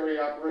 military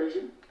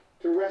operation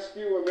to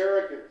rescue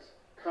Americans.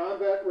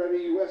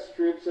 Combat-ready U.S.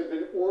 troops have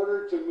been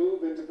ordered to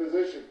move into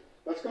position.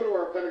 Let's go to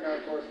our Pentagon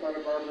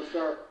correspondent, Barbara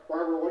Starr.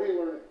 Barbara, what are you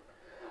learning?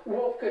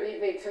 Wolf, good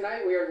evening.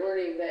 Tonight we are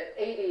learning that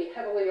 80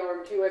 heavily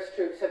armed U.S.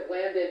 troops have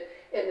landed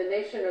in the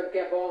nation of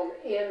Gabon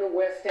in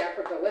West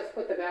Africa. Let's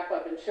put the map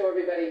up and show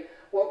everybody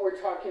what we're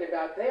talking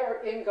about. They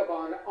are in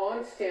Gabon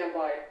on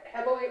standby,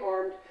 heavily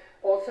armed,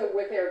 also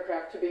with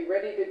aircraft, to be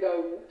ready to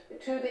go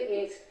to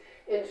the east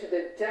into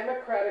the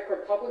Democratic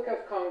Republic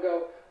of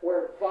Congo,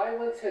 where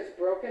violence has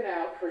broken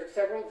out for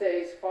several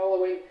days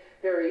following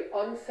very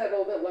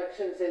unsettled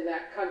elections in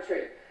that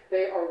country.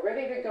 They are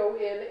ready to go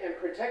in and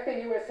protect the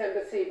U.S.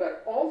 Embassy,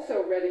 but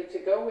also ready to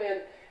go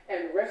in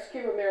and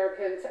rescue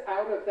Americans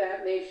out of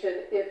that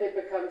nation if it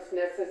becomes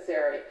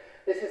necessary.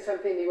 This is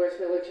something the U.S.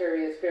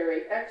 military is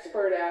very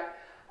expert at.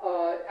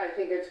 I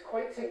think it's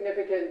quite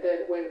significant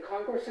that when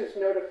Congress was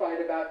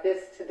notified about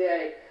this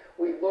today,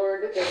 we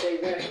learned that they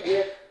went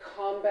with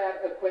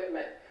combat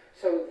equipment.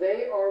 So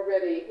they are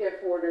ready,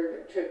 if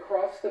ordered, to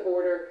cross the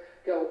border,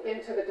 go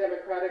into the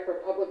Democratic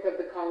Republic of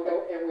the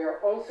Congo, and we are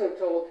also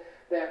told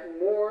that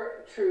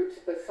more troops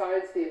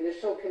besides the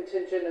initial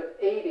contingent of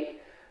 80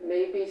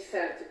 may be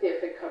sent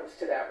if it comes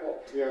to that,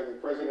 Wolf. Yeah, the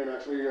president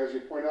actually, as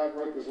you point out,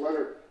 wrote this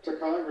letter to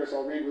Congress.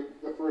 I'll read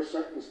with the first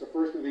sentence. The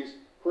first of these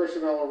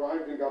personnel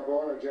arrived in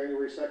Gabon on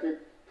January 2nd,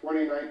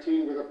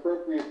 2019 with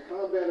appropriate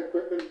combat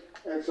equipment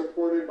and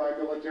supported by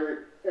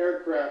military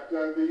aircraft.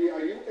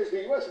 Is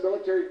the U.S.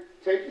 military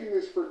taking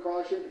this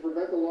precaution to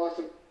prevent the loss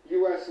of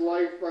U.S.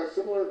 life,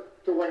 similar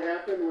to what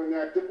happened when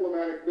that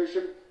diplomatic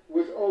mission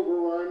was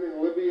overrun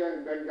in Libya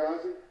and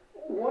Benghazi?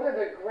 One of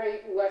the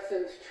great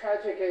lessons,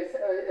 tragic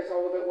as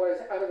all of it was,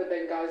 out of the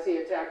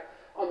Benghazi attack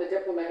on the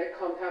diplomatic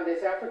compound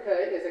is Africa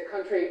is a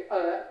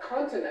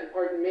continent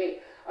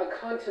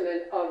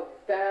of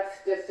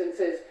vast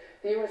distances.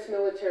 The U.S.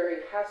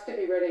 military has to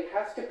be ready,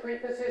 has to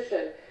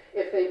pre-position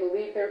if they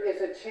believe there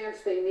is a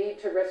chance they need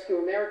to rescue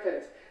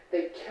Americans.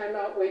 They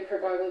cannot wait for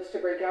violence to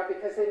break out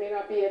because they may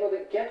not be able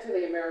to get to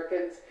the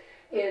Americans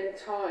in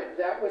time.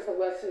 That was the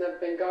lesson of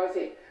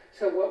Benghazi.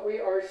 So what we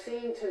are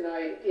seeing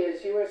tonight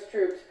is U.S.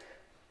 troops.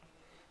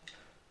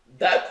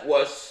 That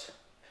was,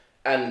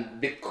 and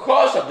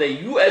because of the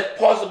U.S.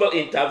 possible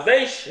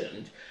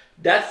intervention,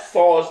 that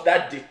forced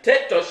that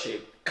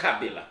dictatorship,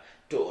 Kabila,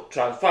 to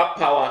transfer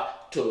power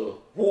to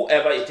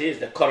whoever it is,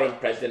 the current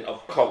president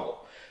of Congo.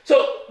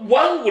 So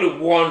one will be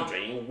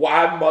wondering,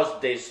 why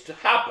must this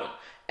happen?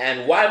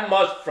 And why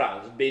must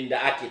France be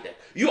the architect?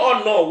 You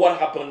all know what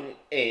happened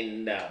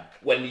in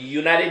when the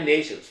United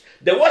Nations,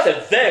 there was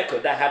a vehicle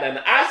that had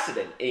an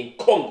accident in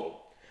Congo,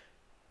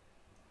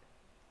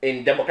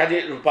 in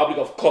Democratic Republic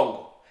of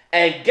Congo.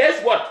 And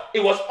guess what?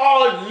 It was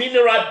all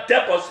mineral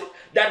deposit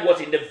that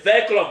was in the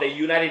vehicle of the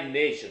United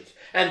Nations.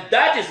 And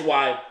that is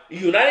why the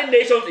United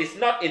Nations is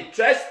not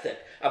interested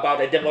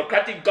about a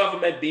democratic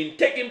government being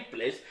taken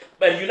place,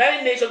 but the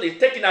United Nations is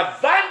taking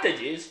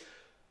advantages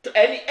to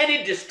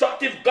any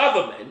destructive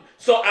government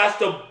so as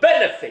to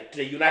benefit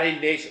the United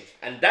Nations.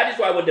 And that is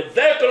why when the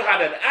vehicle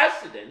had an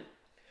accident,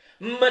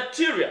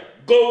 material,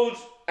 gold,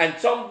 and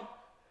some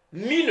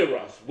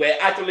minerals were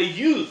actually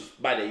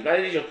used by the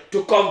United Nations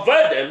to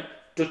convert them,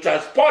 to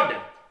transport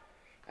them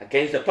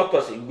against the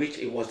purpose in which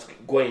it was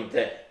going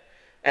there.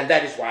 And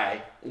that is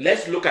why,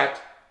 let's look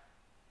at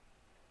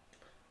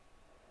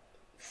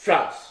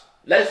France.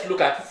 Let's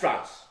look at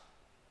France.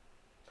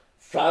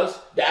 France,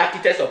 the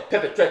architects of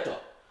perpetrator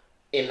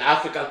in the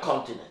African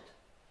continent.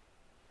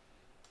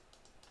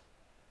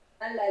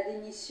 La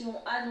démission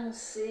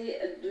annoncée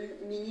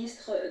du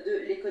ministre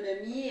de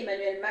l'économie,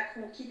 Emmanuel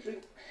Macron quitte le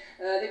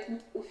avec nous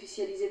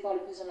officialisé par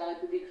le président de la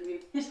République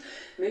lui-même.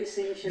 Mais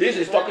c'est This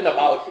is talking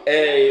about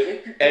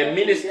a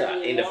minister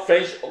in the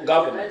French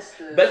government.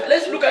 But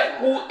let's look at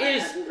who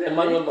is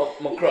Emmanuel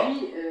Macron. Et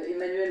puis,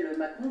 Emmanuel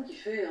Macron qui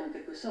fait en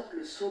quelque sorte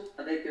le saut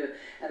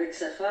avec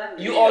sa femme.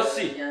 You all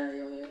see.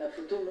 La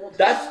photo montre.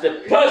 That's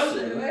the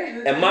person,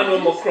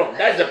 Emmanuel Macron.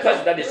 That's the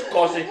person that is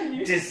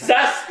causing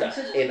disaster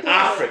in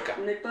Africa.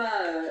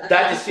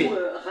 That is it.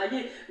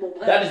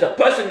 That is the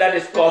person that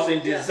is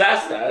causing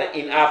disaster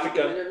in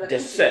African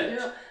descent.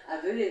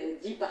 Avait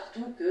dit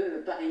partout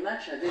que Paris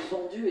Match avait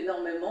vendu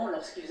énormément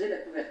lorsqu'il faisait la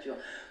couverture.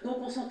 Donc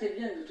on sentait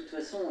bien que de toute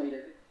façon il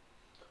avait.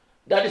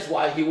 That is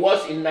why he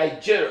was in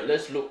Nigeria.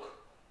 Let's look.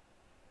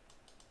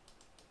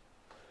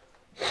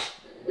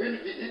 Une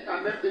visite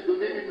a même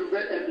donné une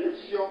nouvelle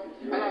impulsion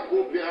à la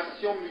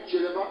coopération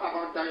mutuellement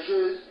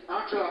avantageuse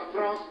entre la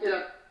France et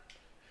la.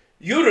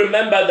 You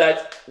remember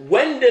that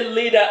when the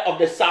leader of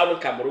the Southern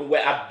Cameroon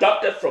were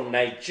adopted from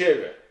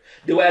Nigeria,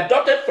 they were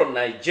adopted from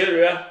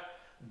Nigeria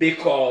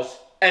because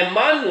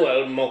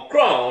Emmanuel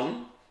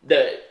Macron,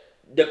 the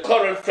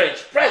current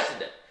French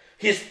president,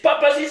 his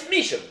purpose, his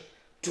mission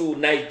to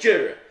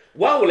Nigeria,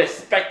 one will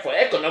expect for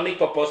economic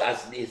purpose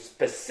as is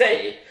per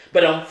se,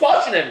 but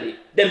unfortunately,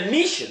 the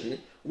mission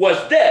was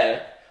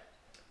there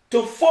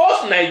to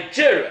force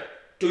Nigeria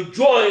to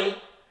join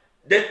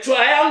the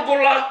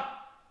triangular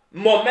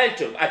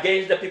momentum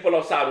against the people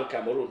of Southern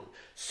Cameroon.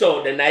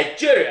 So the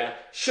Nigeria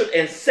should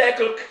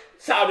encircle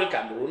Southern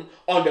Cameroon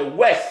on the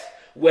west,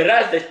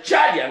 whereas the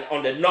Chadian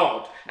on the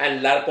north,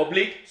 and La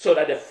République, so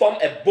that they form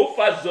a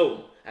buffer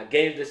zone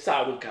against the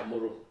Southern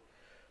Cameroon.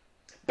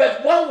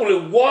 But one will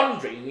be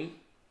wondering,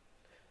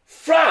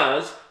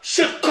 France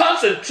should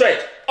concentrate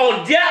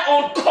on their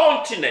own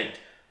continent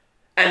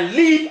and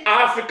leave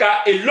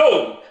Africa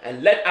alone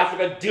and let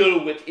Africa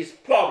deal with its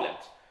problems.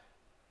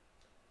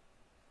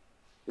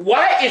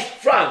 Why is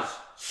France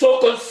so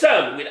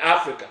concerned with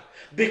Africa?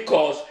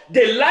 Because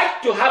they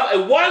like to have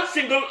a one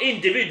single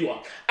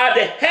individual at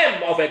the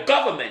helm of a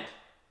government,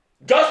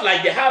 just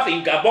like they have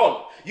in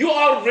Gabon. You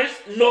always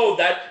know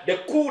that the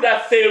coup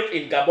that failed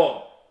in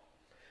Gabon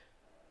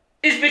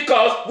is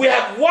because we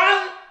have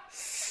one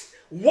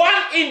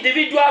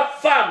individual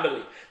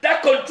family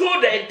that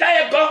controlled the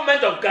entire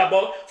government of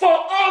Gabon for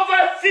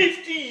over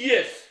 50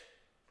 years.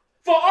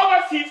 For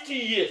over 50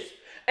 years.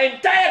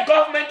 Entire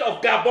government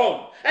of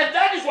Gabon. And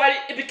that is why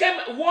it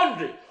became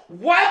wondering,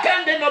 why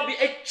can there not be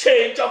a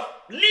change of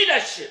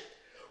leadership?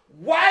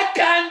 Why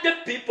can't the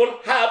people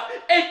have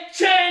a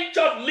change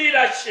of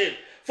leadership,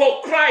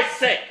 for Christ's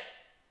sake?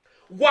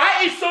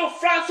 Why is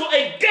France so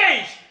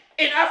engaged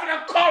in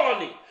African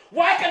colony?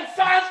 Why can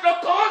France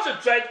not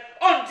concentrate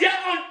on their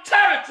own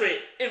territory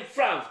in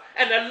France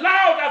and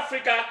allow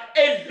Africa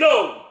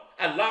alone?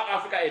 Allow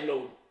Africa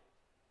alone.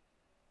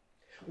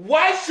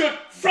 Why should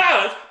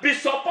France be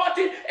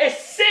supporting a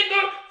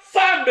single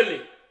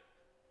family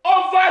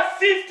over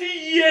 50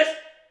 years,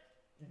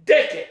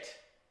 decade?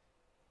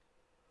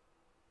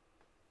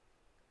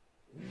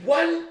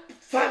 One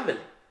family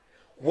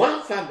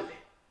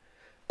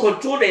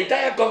control the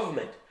entire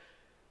government.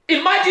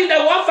 Imagine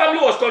that one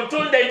family was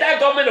controlling the entire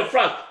government of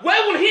France.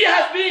 Where would he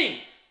have been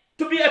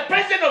to be a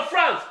president of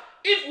France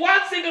if one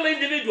single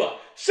individual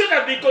should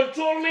have been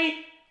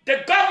controlling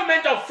the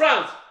government of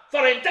France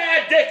for an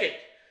entire decade?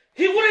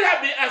 He wouldn't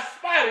have been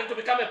aspiring to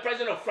become a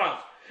president of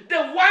France.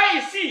 Then why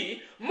is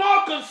he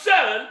more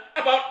concerned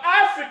about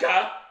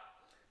Africa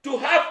to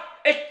have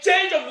a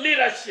change of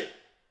leadership?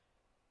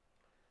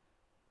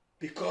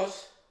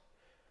 Because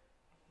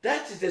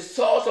that is the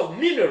source of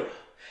mineral.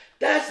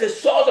 That's the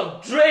source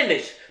of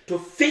drainage to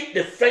feed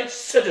the French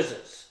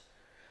citizens.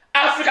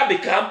 Africa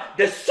became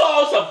the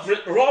source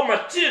of raw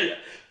material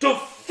to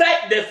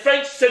feed the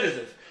French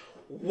citizens.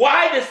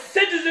 Why the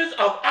citizens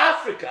of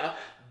Africa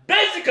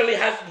basically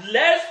has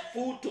less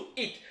food to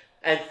eat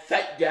and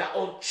feed their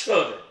own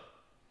children.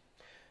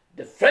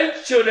 The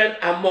French children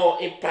are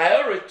more in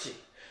priority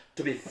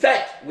to be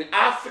fed with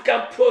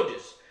African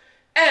produce,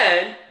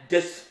 and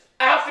the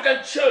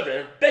African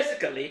children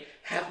basically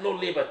have no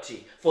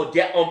liberty for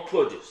their own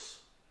produce.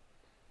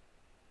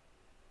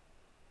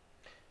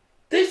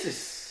 This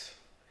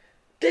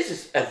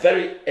is a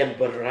very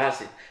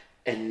embarrassing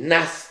and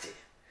nasty.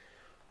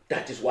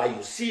 That is why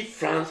you see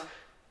France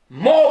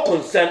more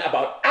concerned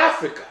about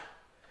Africa.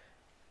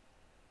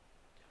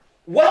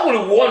 What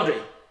we're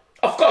wondering,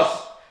 of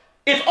course,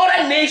 if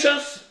other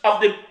nations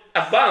of the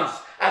advance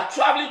are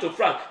traveling to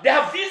France, they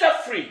have visa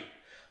free.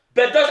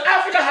 But does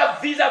Africa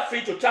have visa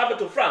free to travel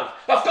to France?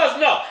 Of course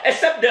not,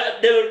 except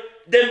the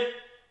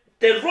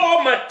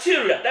raw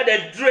material that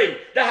they drain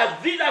that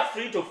has visa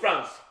free to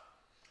France.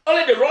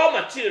 Only the raw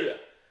material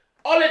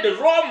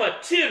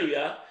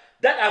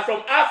that are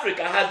from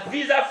Africa has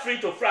visa free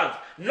to France.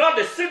 Not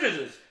the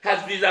citizens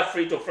has visa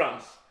free to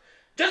France.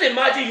 Just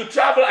imagine you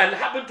travel and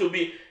happen to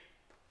be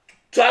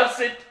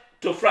transit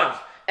to France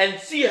and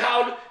see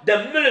how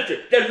the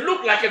military, they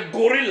look like a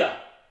gorilla.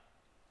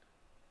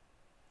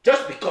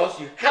 Just because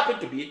you happen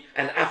to be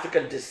an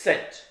African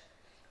descent.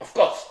 Of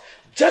course,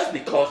 just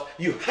because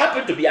you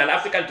happen to be an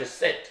African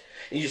descent,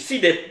 and you see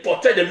the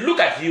portrait, they look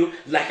at you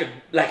like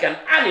an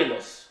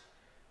animus.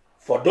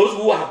 For those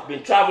who have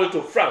been traveling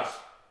to France,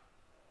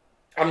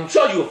 I'm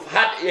sure you've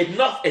had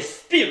enough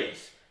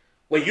experience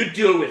when you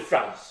deal with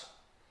France.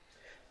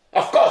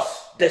 Of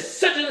course, the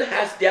citizen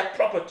has their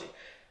property.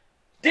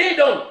 They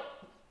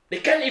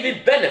can't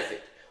even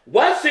benefit.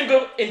 One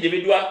single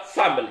individual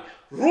family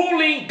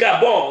ruling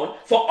Gabon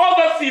for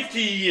over 50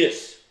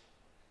 years.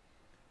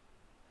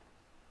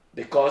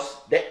 Because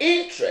the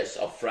interest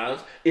of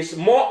France is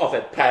more of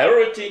a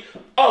priority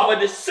over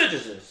the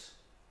citizens'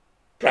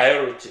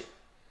 priority.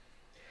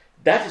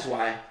 That is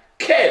why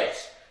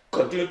chaos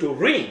continues to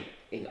reign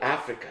in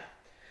Africa,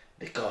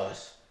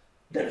 because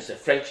there is a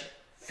French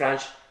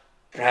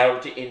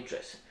priority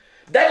interest.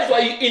 That is why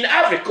in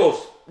Ivory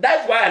Coast,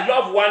 that's why I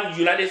love one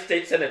United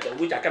States senator,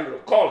 which I can't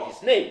recall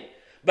his name.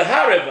 But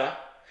however,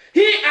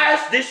 he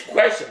asked these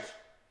questions.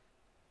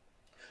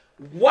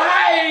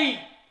 Why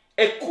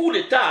a coup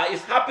d'etat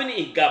is happening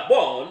in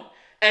Gabon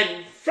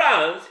and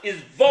France is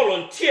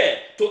volunteer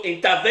to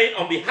intervene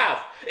on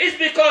behalf? It's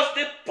because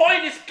the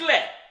point is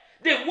clear.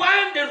 They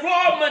want the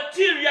raw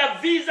material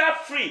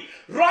visa-free.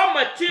 Raw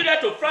material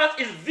to France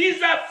is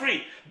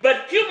visa-free.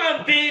 But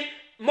human beings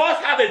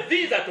must have a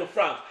visa to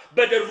France.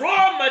 But the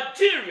raw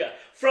material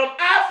from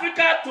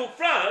Africa to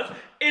France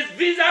is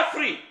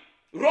visa-free.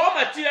 Raw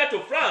material to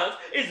France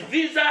is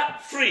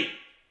visa-free.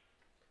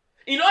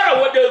 In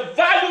other words, they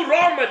value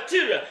raw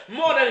material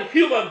more than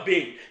human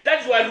being.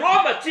 That is why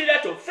raw material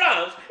to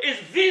France is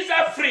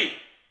visa-free.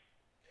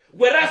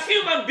 Whereas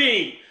human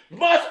beings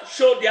must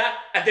show their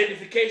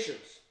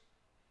identifications.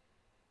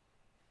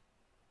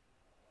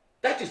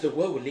 That is the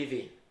world we live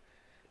in.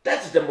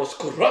 That is the most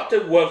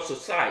corrupted world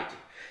society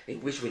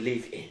in which we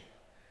live in.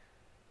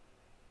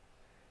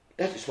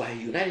 That is why the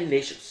United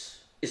Nations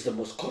is the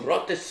most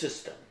corrupted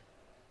system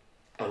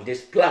on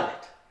this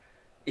planet,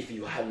 if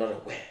you are not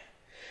aware.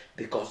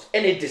 Because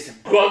any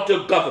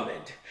disgruntled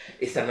government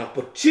is an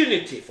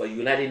opportunity for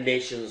United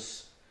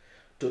Nations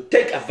to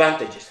take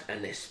advantages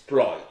and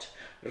exploit,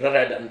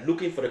 rather than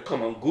looking for the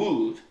common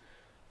good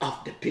of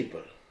the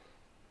people.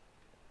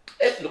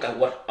 Let's look at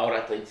what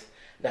other things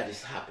that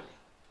is happening.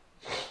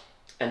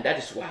 And that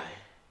is why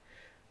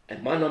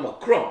Emmanuel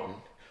Macron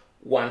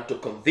wants to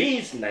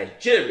convince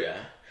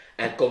Nigeria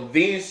and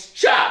convince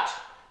Chad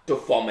to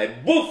form a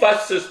buffer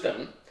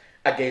system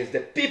against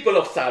the people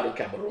of Southern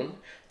Cameroon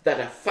that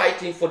are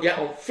fighting for their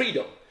own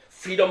freedom,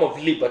 freedom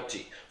of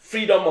liberty,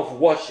 freedom of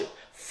worship,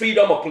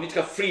 freedom of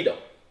political freedom.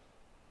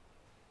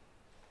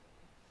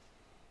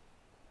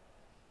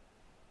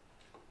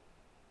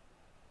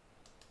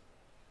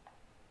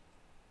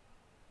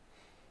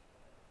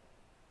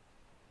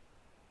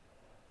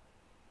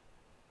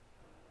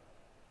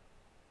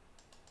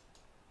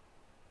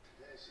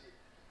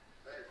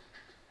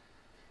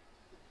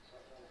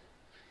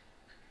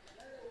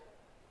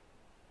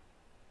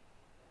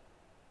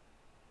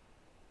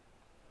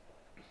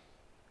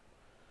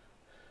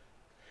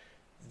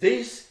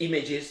 These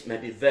images may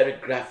be very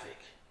graphic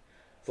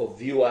for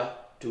viewer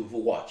to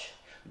watch,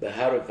 but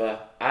however,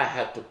 I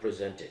had to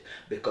present it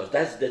because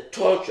that's the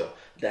torture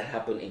that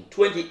happened in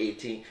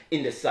 2018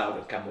 in the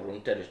Southern Cameroon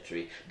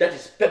territory that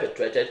is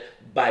perpetrated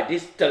by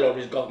this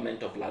terrorist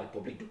government of La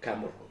Republic of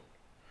Cameroon.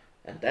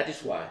 And that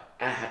is why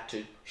I had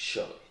to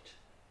show it.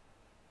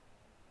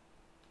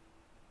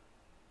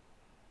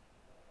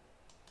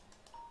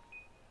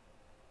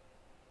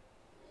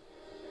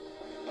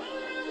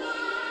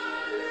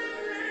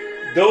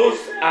 Those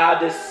are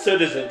the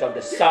citizens of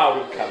the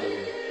Southern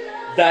Cameroon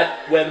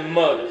that were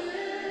murdered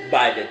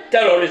by the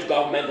terrorist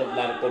government of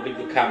La Republic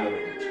of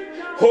Cameroon.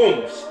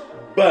 Homes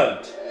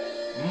burnt,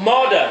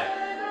 murder,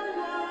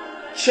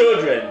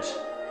 children.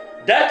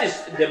 That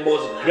is the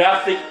most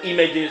graphic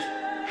images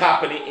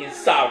happening in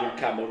Southern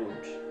Cameroon.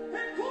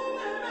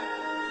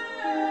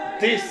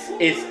 This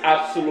is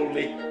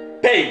absolutely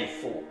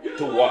painful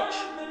to watch.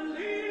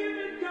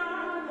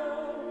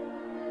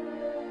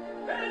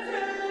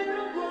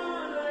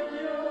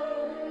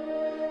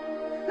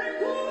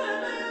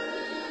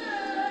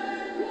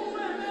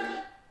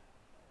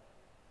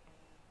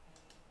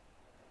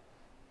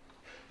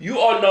 You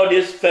all know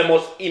these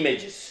famous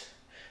images.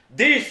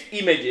 These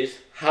images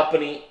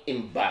happening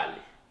in Bali.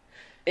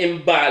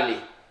 In Bali,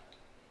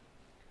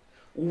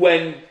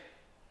 when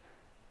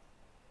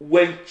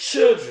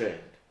children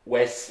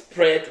were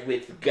sprayed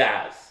with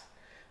gas,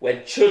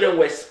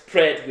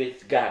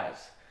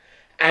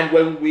 and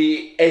when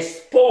we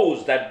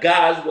exposed that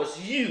gas was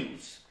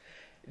used,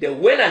 they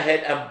went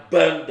ahead and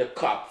burned the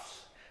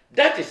corpse.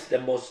 That is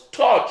the most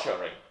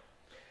torturing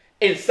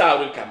in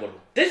Southern Cameroon.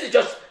 This is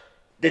just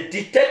the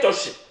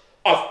dictatorship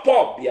of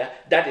Pobia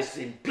that is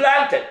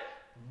implanted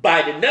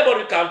by the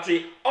neighboring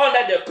country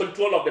under the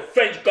control of the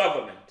French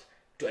government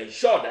to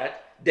ensure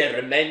that they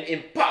remain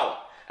in power.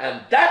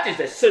 And that is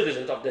the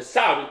citizens of the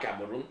Southern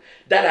Cameroon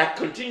that are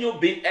continue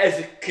being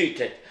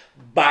executed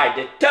by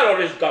the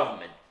terrorist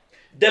government.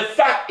 The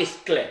fact is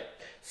clear.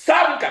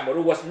 Southern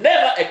Cameroon was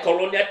never a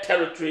colonial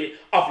territory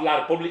of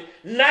La Republic,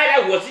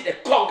 neither was it a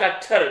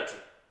conquered territory.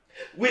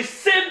 We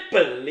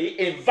simply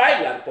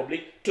invite La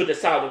Republic to the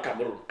Southern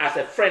Cameroon as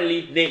a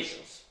friendly nation.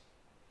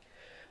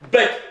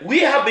 But we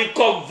have been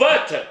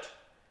converted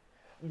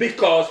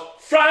because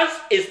France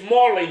is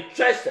more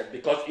interested,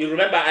 because you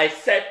remember I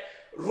said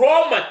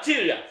raw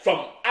material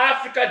from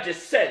African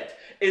descent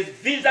is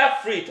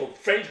visa-free to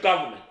French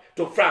government,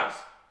 to France,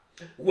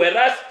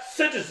 whereas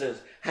citizens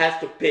has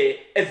to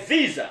pay a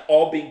visa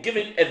or been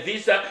given a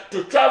visa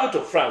to travel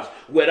to France,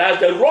 whereas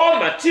the raw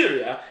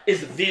material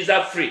is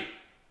visa-free.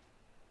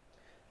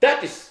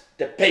 That is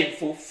the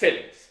painful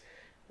feelings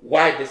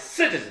why the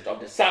citizens of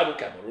the Southern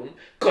Cameroon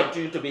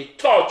continue to be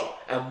tortured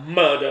and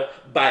murdered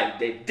by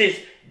this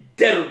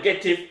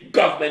derogative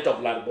government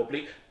of La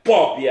Republic,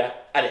 Pobia,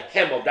 at the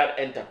helm of that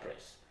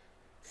enterprise.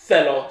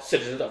 Fellow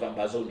citizens of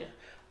Ambazonia,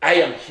 I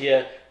am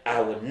here.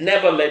 I will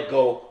never let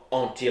go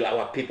until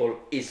our people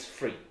is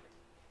free.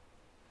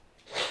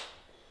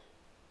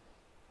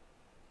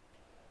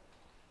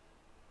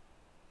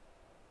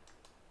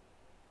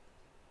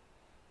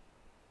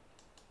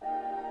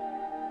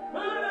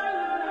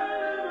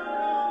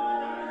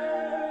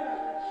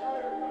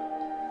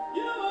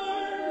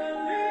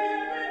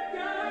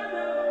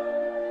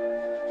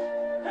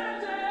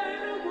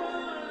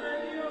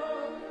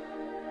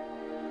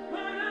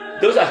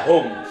 Those are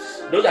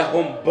homes. Those are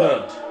homes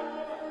burned.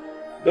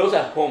 Those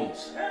are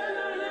homes.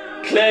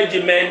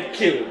 Clergymen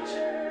killed.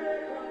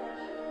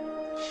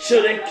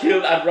 Children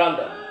killed at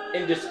random.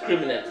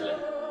 indiscriminately.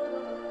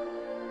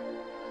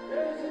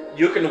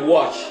 You can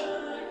watch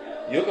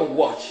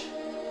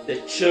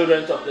the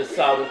children of the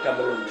Southern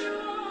Cameroons.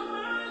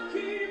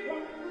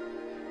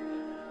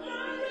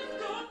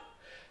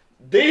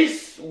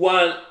 This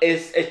one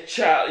is a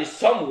child, is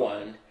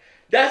someone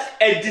that's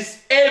a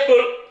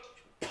disabled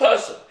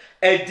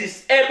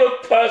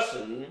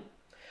person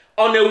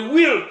on a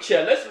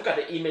wheelchair. Let's look at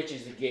the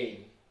images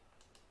again.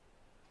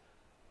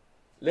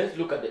 Let's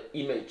look at the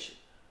image.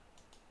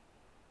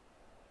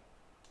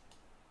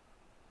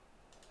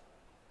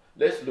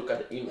 Let's look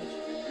at the image.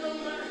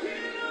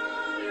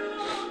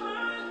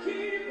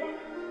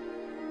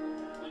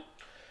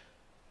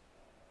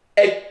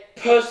 A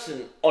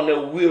person on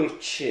a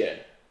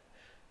wheelchair.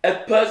 A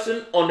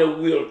person on a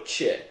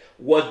wheelchair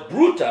was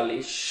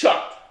brutally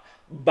shot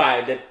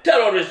by the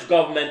terrorist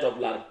government of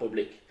La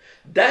Republic.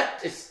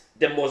 That is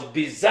the most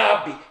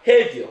bizarre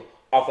behavior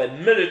of a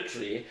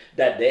military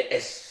that they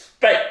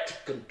expect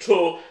to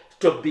control,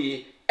 to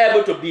be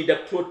able to be the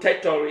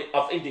protectorate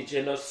of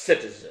indigenous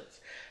citizens.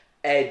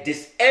 A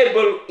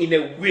disabled in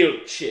a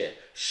wheelchair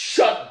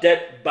shot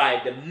dead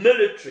by the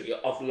military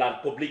of La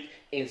Republic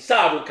in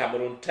Southern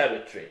Cameroon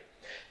territory.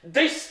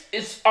 This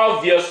is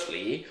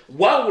obviously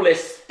one will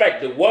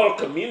expect the world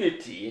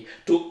community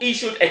to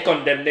issue a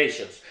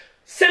condemnation.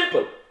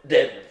 Simple.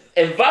 The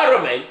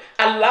environment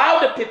allow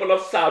the people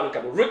of Southern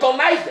Cameroon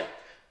recognize them.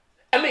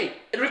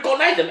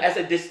 Recognize them as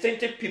a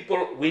distinctive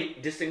people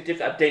with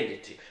distinctive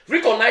identity.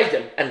 Recognize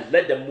them and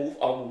let them move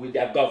on with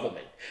their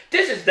government.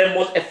 This is the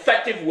most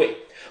effective way.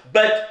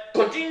 But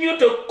continue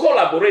to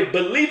collaborate,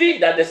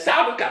 believing that the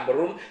Southern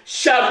Cameroon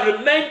shall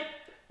remain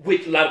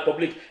with La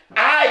Republic.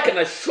 I can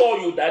assure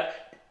you that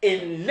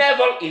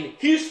never in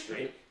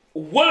history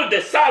will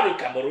the Southern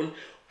Cameroon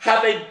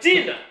have a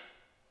dinner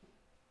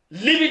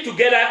living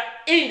together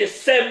in the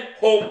same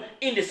home,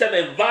 in the same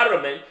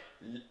environment.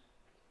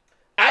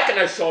 I can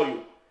assure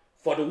you,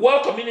 for the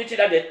world community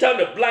that they turn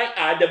a blind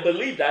eye, they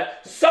believe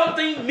that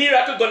something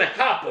miracle going to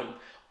happen.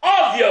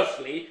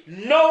 Obviously,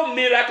 no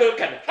miracle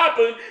can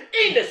happen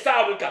in the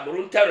Southern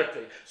Cameroon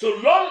territory, so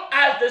long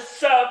as they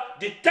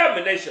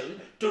self-determination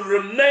to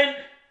remain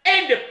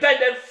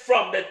independent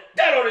from the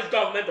terrorist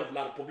government of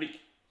La Republic.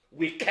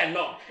 We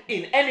cannot,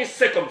 in any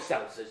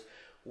circumstances,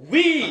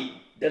 we,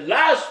 the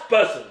last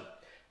person,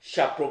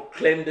 shall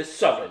proclaim the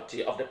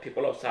sovereignty of the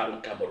people of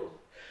Southern Cameroon,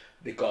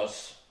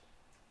 because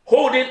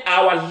holding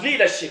our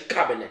leadership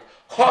cabinet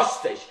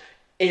hostage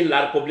in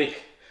La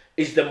Republic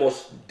is the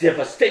most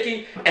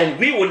devastating, and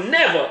we will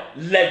never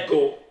let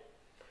go.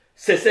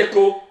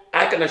 Seseko,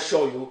 I can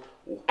assure you,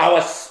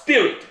 our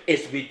spirit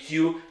is with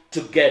you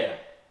together.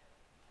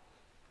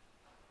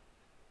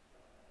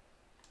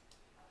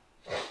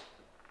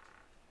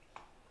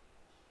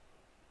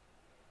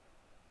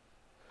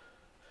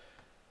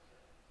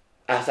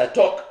 As I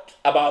talked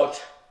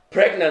about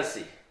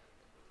pregnancy,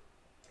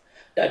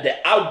 that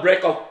the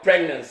outbreak of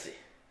pregnancy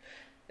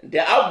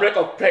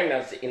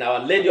in Our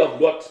Lady of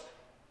Lourdes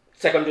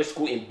Secondary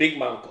School in Big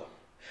Mankon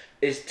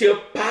is still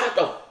part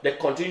of the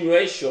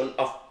continuation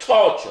of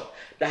torture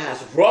that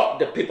has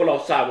robbed the people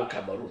of Southern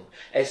Cameroon,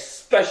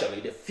 especially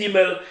the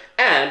female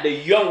and the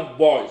young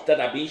boys that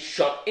are being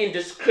shot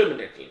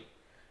indiscriminately,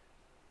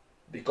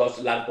 because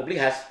La Republic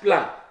has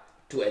planned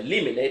to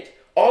eliminate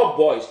all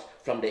boys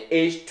from the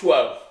age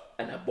 12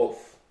 and above.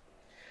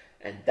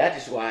 And that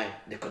is why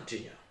they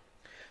continue.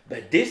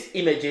 But these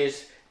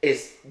images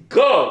is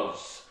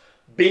girls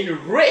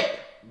being raped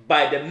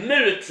by the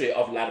military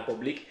of La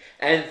Republic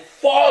and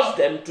force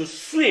them to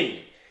swim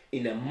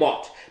in a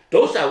mud.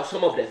 Those are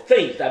some of the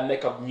things that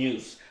make up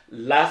news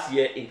last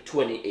year in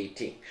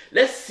 2018.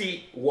 Let's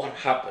see what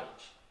happened.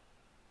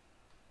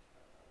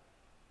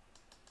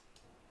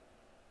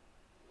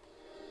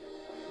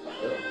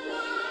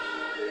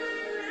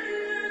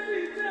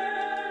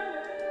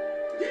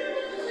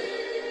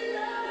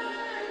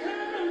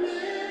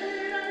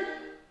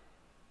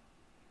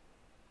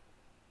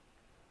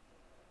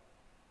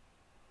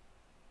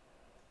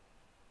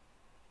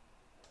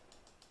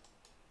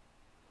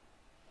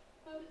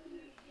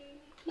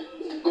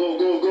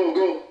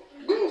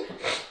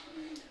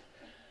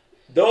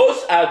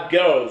 Those are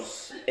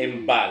girls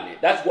in Bali.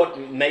 That's what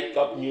made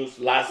up news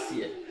last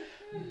year.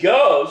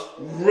 Girls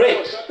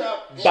raped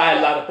by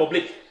La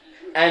Republic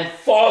and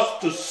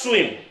forced to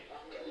swim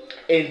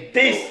in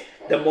this,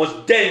 the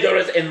most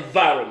dangerous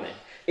environment.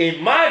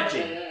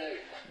 Imagine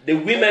the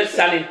women's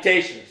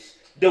sanitations,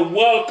 the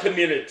world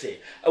community.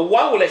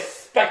 One will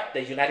expect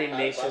the United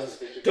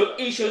Nations to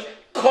issue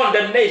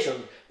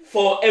condemnation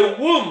for a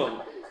woman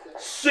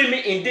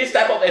swimming in this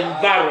type of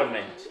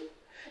environment.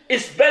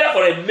 It's better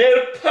for a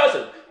male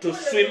person to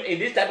swim in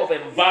this type of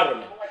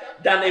environment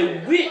than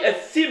a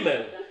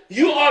female.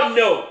 You all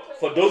know,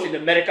 for those in the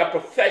medical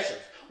professions,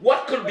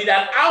 what could be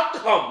the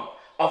outcome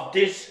of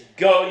these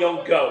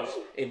young girls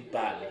in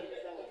Bali.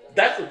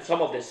 That's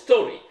some of the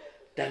story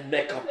that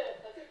make up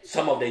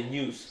some of the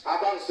news.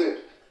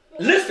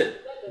 Listen,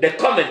 the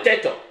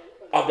commentator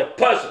of the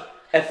person,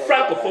 a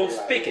francophone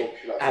speaking,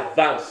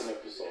 advance.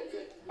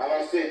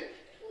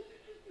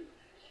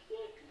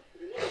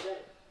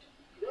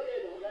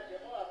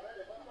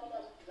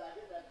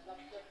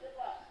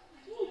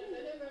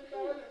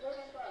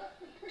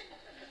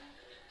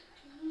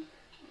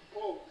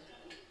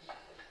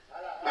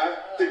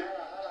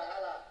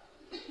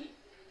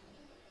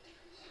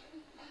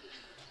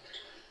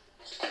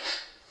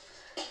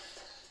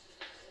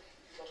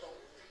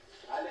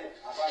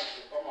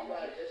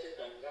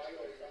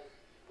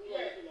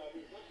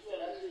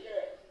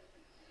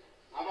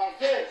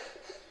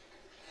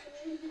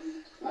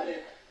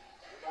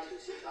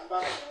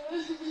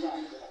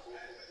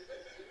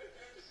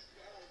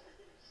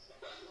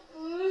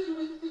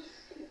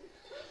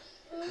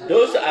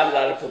 Those are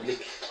La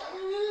Republique.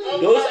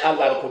 Those are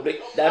La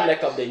Republique that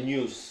make up the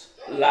news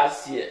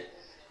last year.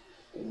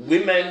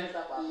 Women,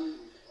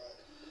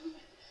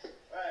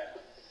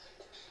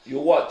 you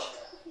watch.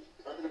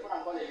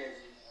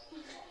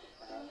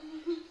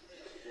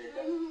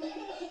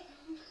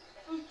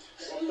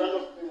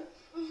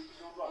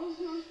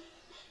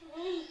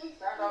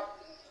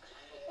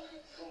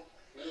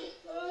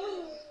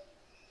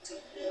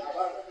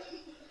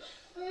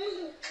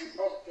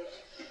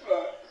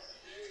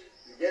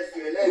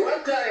 You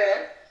want to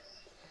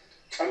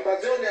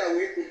Ambazonian,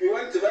 we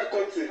went to that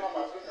country.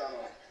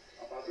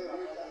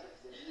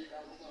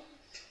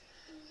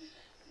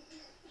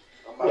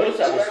 Those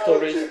are the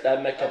stories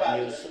that make up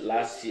news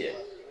last year.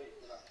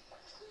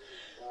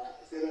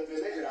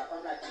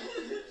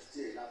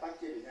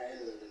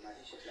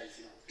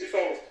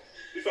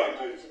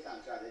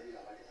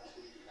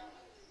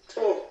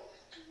 Oh,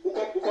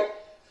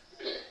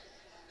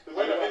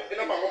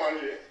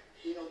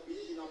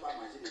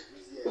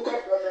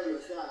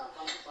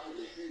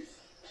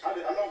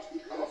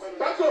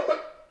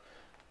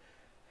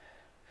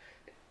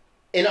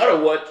 in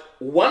other words,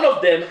 one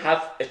of them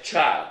have a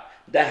child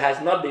that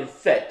has not been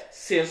fed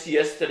since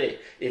yesterday.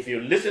 If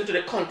you listen to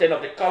the content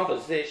of the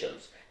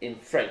conversations in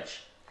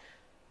French,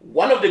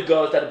 one of the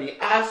girls that be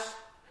asked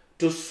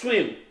to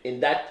swim in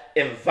that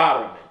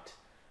environment,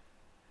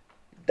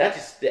 that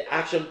is the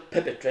action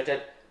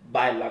perpetrated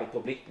by La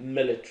Republique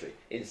military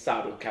in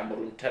Southern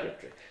Cameroon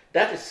territory.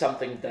 That is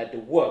something that the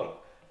world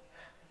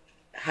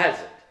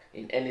hasn't,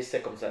 in any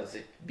circumstance,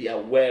 be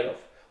aware of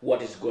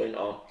what is going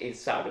on in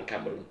Southern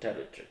Cameroon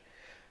territory.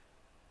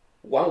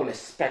 One will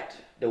expect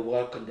the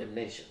world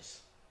condemnations.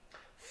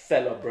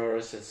 Fellow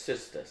brothers and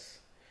sisters,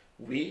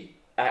 we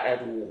are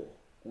at war.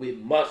 We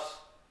must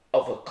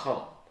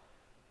overcome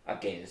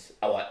against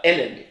our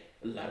enemy,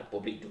 La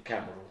Republique du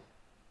Cameroon.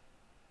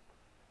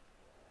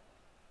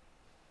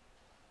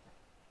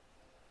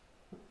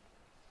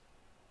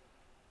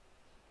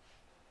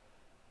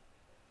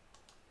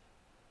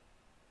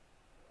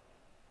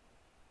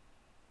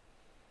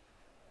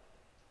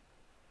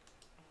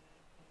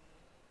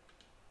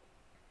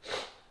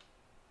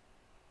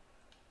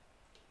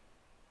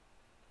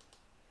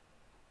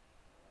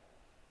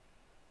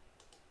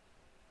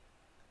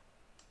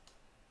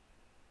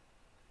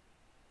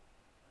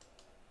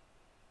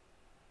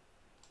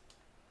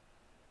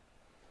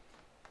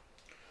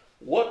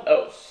 What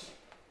else?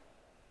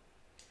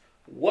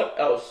 What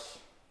else?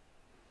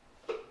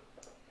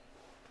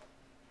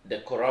 The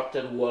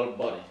corrupted world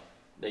body,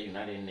 the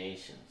United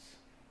Nations.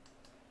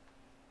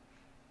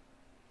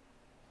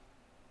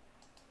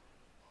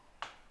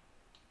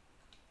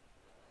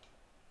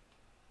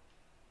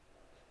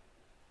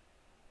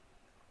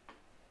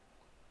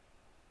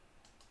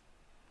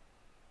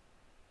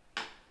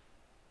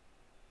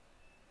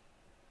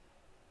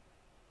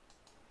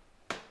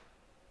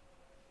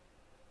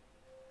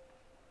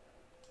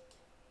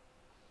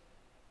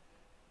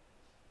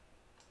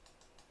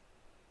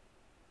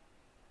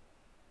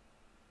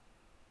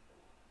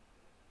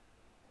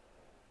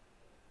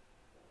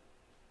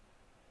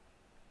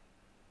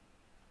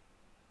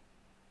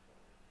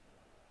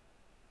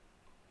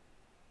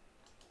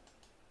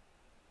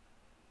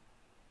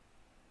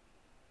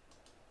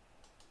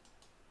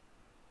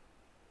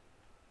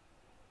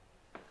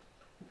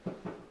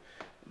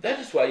 That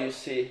is why you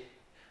see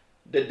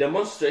the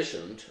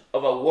demonstration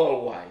of a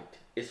worldwide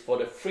is for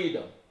the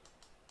freedom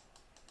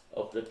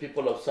of the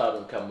people of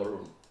Southern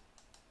Cameroon.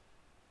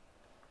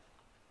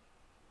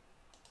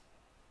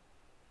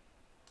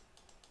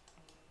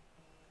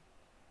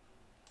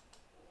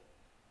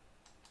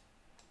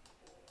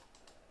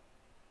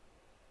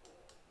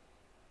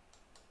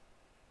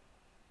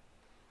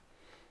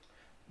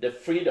 The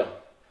freedom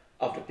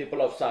of the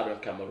people of Southern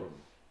Cameroon,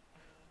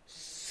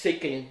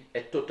 seeking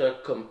a total,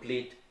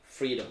 complete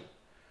freedom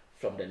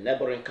from the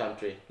neighboring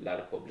country, La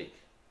Republique.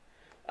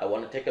 I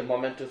want to take a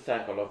moment to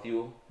thank all of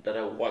you that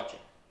are watching,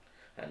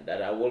 and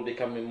that I will be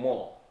coming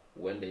more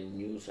when the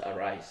news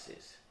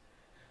arises.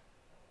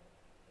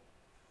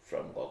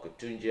 From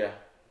Gokutunja,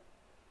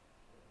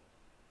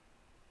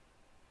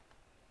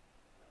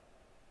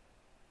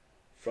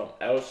 from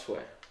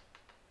elsewhere,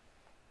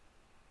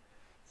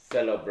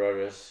 fellow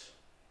brothers,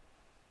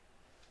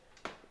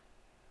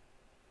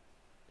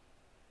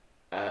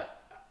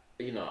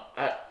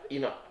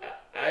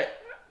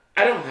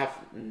 I don't have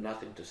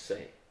nothing to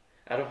say.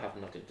 I don't have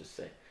nothing to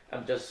say.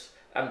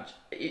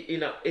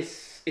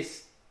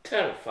 It's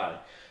terrifying.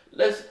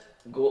 Let's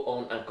go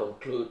on and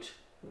conclude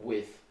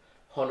with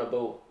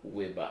Honorable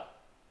Weber.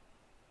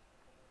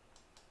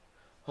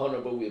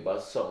 Honorable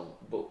Weber's song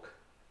book.